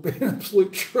tub. It would be an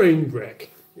absolute train wreck.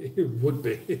 It would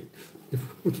be. It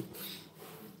would.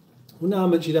 Well, now how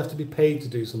much you'd have to be paid to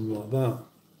do something like that.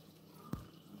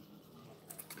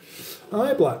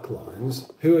 Hi, Black Lines.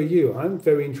 Who are you? I'm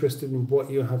very interested in what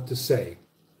you have to say.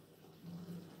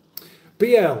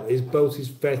 BL is Boaty's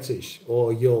fetish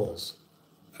or yours?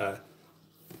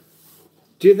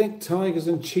 Do you think tigers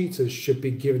and cheetahs should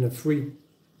be given a free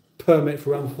permit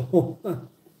for animal?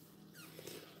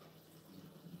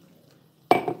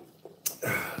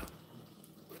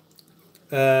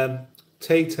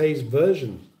 Tay-Tay's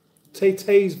version.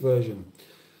 Tay-Tay's version.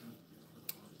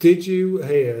 Did you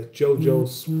hear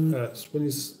JoJo's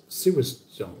Swinny's Sewers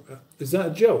song? Is that a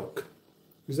joke?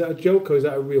 Is that a joke or is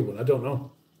that a real one? I don't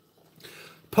know.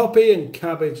 Poppy and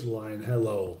Cabbage Line,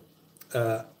 hello.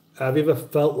 Have you ever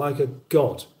felt like a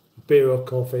god? Beer or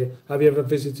coffee? Have you ever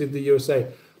visited the USA?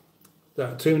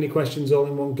 Too many questions all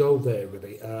in one go there,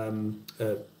 really.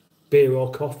 Beer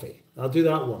or coffee? I'll do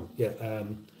that one. Yeah,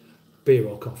 beer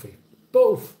or coffee.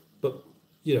 Both. But,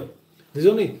 you know, there's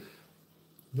only...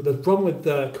 But the problem with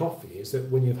coffee is that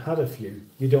when you've had a few,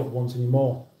 you don't want any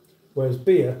more. Whereas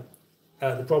beer,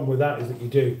 the problem with that is that you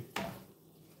do.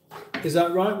 Is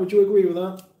that right? Would you agree with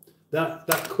that?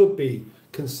 That could be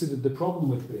considered the problem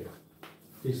with beer,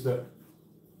 is that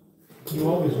you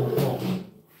always want more.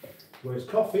 Whereas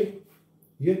coffee,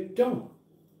 you don't.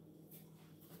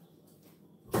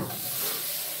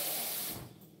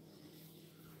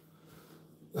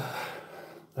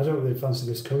 I don't really fancy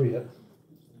this curry yet.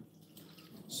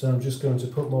 So I'm just going to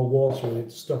put more water in it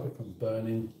to stop it from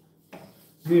burning.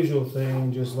 Usual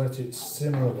thing, just let it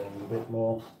simmer along a bit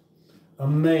more. I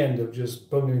may end up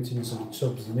just bunging it in some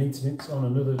tubs and eating it on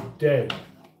another day.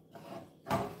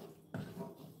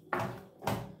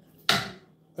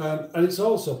 And it's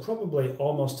also probably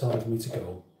almost time for me to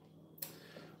go,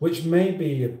 which may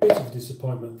be a bit of a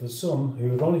disappointment for some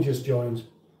who have only just joined,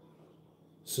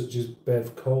 such as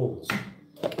Bev Coles.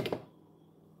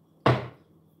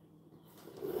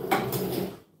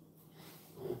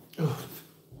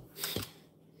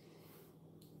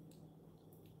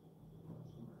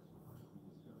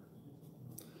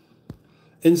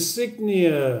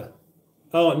 Insignia,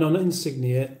 oh no, not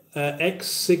Insignia. X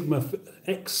Sigma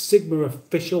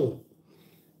official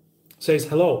says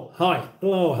hello, hi,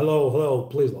 hello.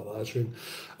 Please like that stream.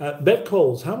 Bev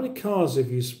Coles, how many cars have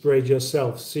you sprayed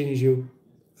yourself? Seeing as you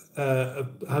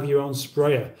have your own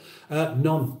sprayer,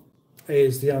 none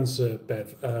is the answer,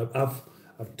 Bev.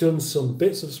 I've done some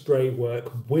bits of spray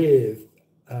work with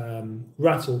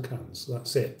rattle cans.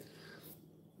 That's it.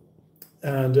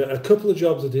 And a couple of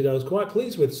jobs I did I was quite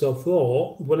pleased with. So I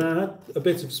thought, when I had a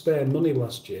bit of spare money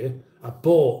last year, I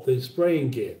bought the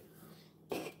spraying gear.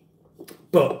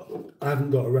 But I haven't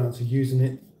got around to using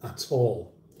it at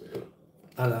all.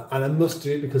 And I must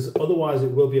do it because otherwise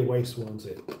it will be a waste, won't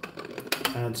it?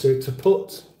 And so to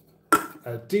put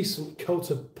a decent coat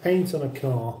of paint on a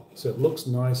car so it looks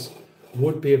nice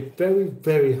would be a very,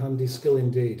 very handy skill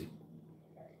indeed.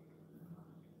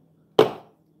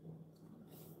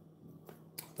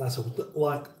 That's what I'd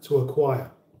like to acquire.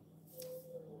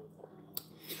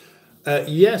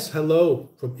 Yes, hello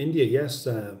from India. Yes,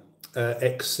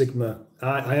 X Sigma.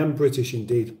 I am British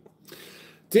indeed.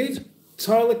 Did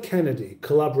Tyler Kennedy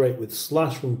collaborate with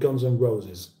Slash from Guns N'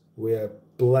 Roses? We are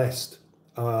blessed.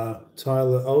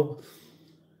 Tyler, oh,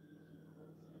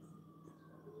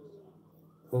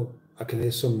 I can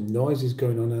hear some noises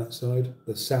going on outside.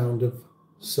 The sound of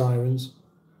sirens.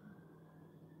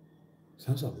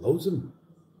 Sounds like loads of them.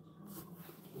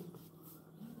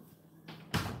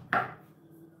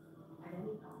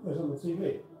 It's on the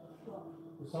TV.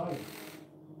 The side.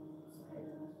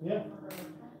 Yeah.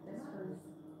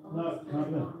 No,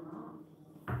 can't be.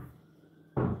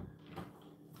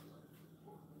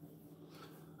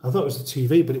 I thought it was the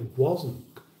TV, but it wasn't.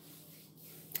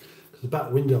 Because the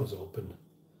back window's open.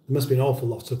 There must be an awful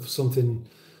lot of something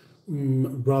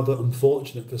rather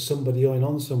unfortunate for somebody going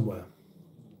on somewhere.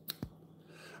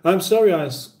 I'm sorry I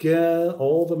scare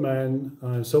all the men.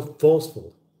 I'm so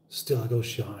forceful. Still I go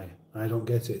shy. I don't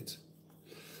get it.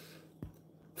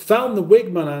 Found the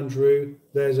wig, man, Andrew.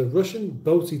 There's a Russian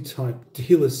boaty type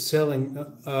dealer selling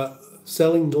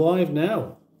live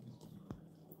now.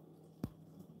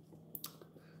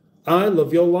 I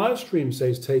love your live stream,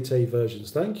 says Tay-Tay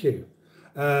Versions. Thank you.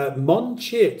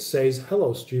 Monchit says,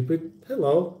 hello, stupid.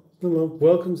 Hello.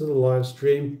 Welcome to the live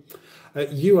stream.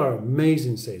 You are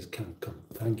amazing, says Cancom.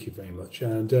 Thank you very much.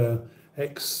 And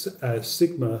X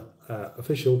Sigma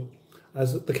official,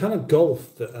 as the kind of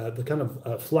golf, the kind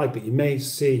of flag that you may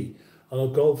see on a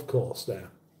golf course there.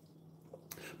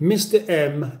 Mr.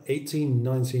 M,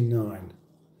 1899.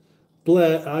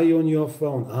 Blair, are you on your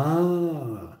phone?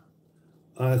 Ah,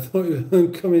 I thought you were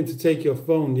coming to take your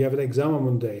phone. You have an exam on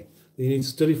Monday that you need to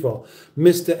study for.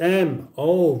 Mr. M,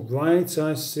 oh, right,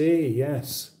 I see,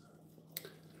 yes.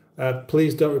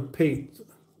 Please don't repeat.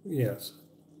 Yes.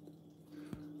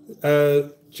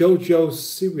 Jojo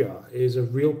Syria is a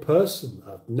real person.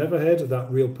 I've never heard of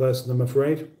that real person, I'm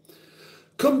afraid.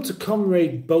 Come to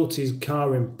Comrade Boaty's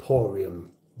Car Emporium.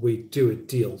 We do a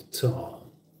deal, Tom.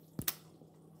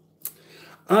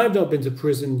 I've not been to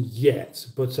prison yet,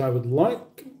 but I would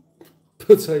like.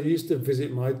 But I used to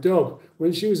visit my dog.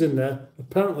 When she was in there,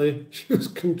 apparently she was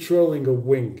controlling a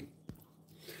wing.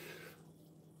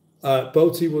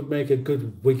 Boaty would make a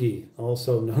good wiggy,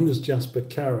 also known as Jasper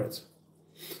Carrot.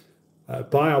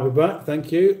 Bye, I'll be back,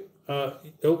 thank you. Oh,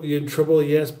 you're in trouble?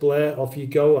 Yes, Blair, off you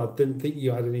go. I didn't think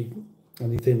you had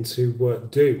anything to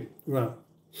do. Right.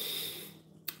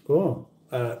 Oh,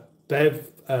 Bev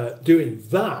doing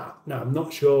that. Now, I'm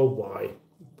not sure why.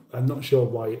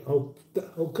 Oh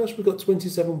gosh, we've got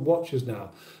 27 watchers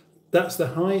now. That's the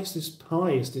highest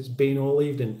it's been all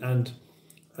evening. And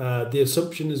the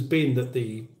assumption has been that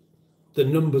the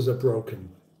numbers are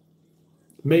broken.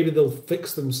 Maybe they'll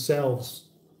fix themselves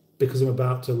because I'm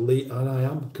about to leave. And I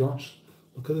am, gosh,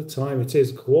 look at the time. It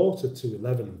is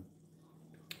 11:15.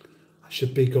 I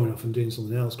should be going off and doing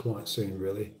something else quite soon,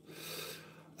 really.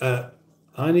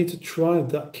 I need to try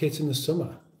that kit in the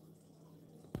summer.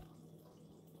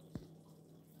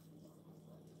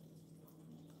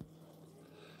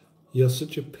 You're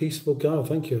such a peaceful guy,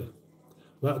 thank you.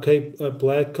 Right, okay,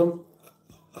 Blair, come.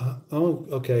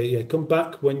 Okay, yeah, come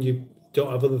back when you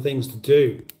don't have other things to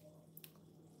do.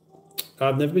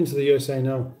 I've never been to the USA,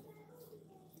 no.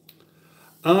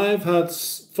 I've had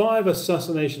 5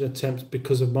 assassination attempts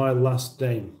because of my last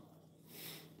name.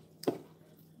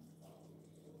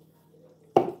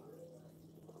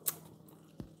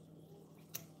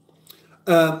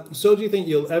 So do you think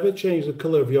you'll ever change the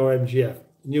colour of your MGF?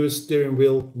 Newest steering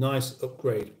wheel, nice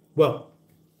upgrade. Well,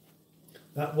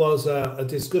 that was a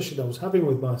discussion I was having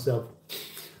with myself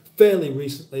fairly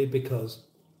recently because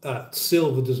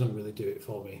silver doesn't really do it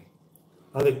for me.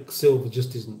 I think silver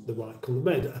just isn't the right colour.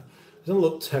 It doesn't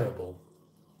look terrible,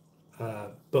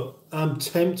 but I'm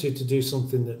tempted to do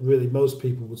something that really most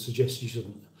people would suggest you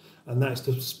shouldn't, and that's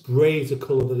to spray the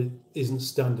colour that it isn't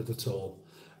standard at all,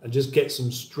 and just get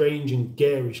some strange and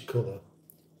garish colour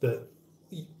that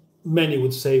many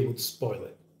would say would spoil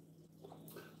it.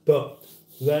 But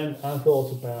then I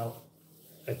thought about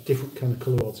a different kind of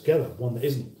colour altogether, one that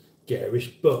isn't garish,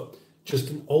 but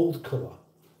just an old colour.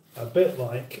 A bit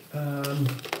like,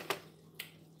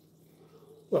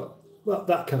 well,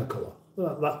 that kind of colour.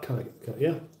 That kind of,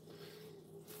 yeah.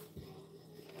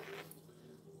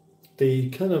 The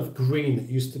kind of green that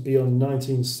used to be on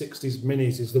 1960s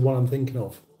minis is the one I'm thinking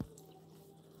of.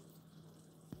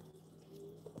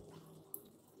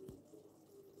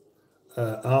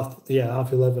 Half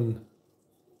 11.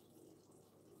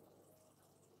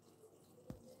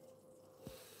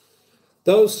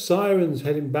 Those sirens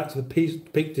heading back to the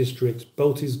Peak District.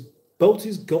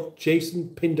 Boaty's got Jason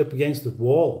pinned up against the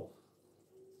wall.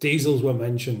 Diesels were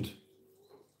mentioned.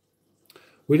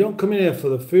 We don't come in here for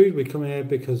the food. We come in here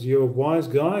because you're a wise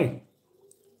guy.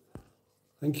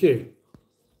 Thank you.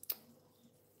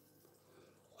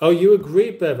 Oh, you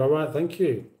agree, Bev. All right, thank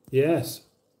you. Yes.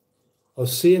 Oh,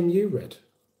 CMU red.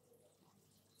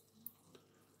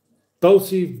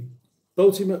 Boaty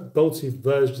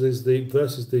versus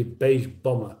the beige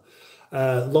bomber.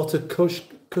 Lotta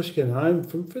Kushkin, I'm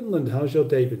from Finland. How's your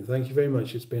day been? Thank you very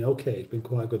much. It's been okay. It's been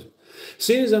quite good.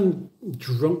 Seeing as I'm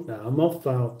drunk now, I'm off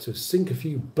out to sink a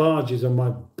few barges on my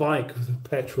bike with a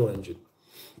petrol engine.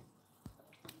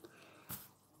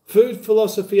 Food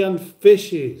philosophy and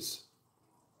fishes.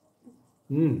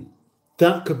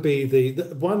 That could be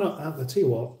why not? I'll tell you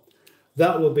what.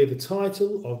 That will be the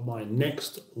title of my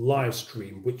next live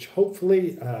stream, which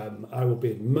hopefully I will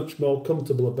be much more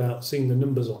comfortable about seeing the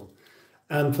numbers on.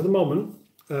 And for the moment,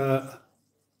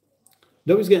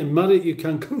 nobody's getting mad at you,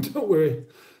 Cancun, don't worry.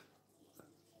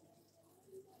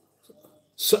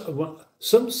 So,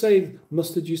 some say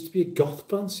Mustard used to be a goth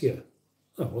fancier.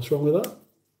 Oh, what's wrong with that?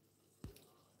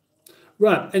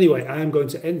 Right, anyway, I am going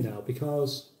to end now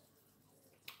because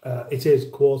it is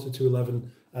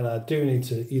 11:15. And I do need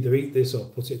to either eat this or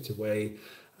put it away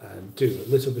and do a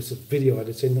little bit of video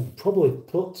editing. I'll probably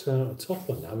put a top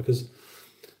on now because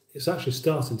it's actually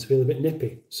starting to feel a bit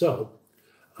nippy. So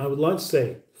I would like to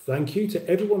say thank you to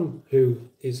everyone who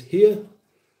is here.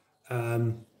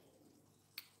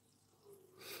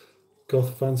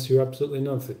 Goth fans who absolutely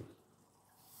nothing.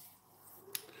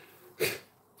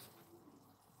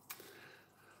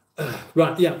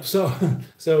 Right, yeah. So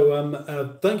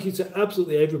thank you to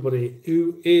absolutely everybody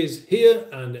who is here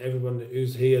and everyone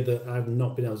who's here that I've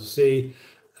not been able to see.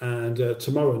 And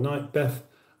tomorrow night, Bev,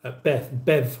 I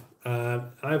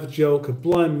have a joke. A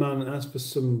blind man asked for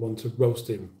someone to roast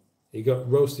him. He got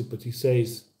roasted, but he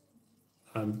says,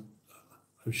 "I'm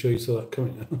sure you saw that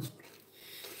coming."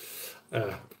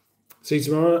 See you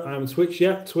tomorrow. I'm Twitch.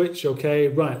 Yeah, Twitch. Okay,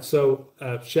 right. So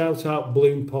shout out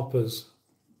Balloon Poppers.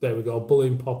 There we go,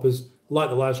 Balloon Poppers. Like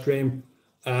the live stream.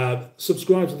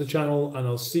 Subscribe to the channel, and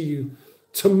I'll see you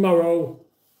tomorrow.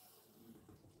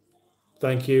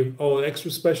 Thank you. Oh, extra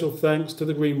special thanks to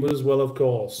the Greenwood as well, of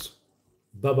course.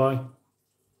 Bye-bye.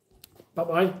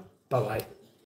 Bye-bye. Bye-bye.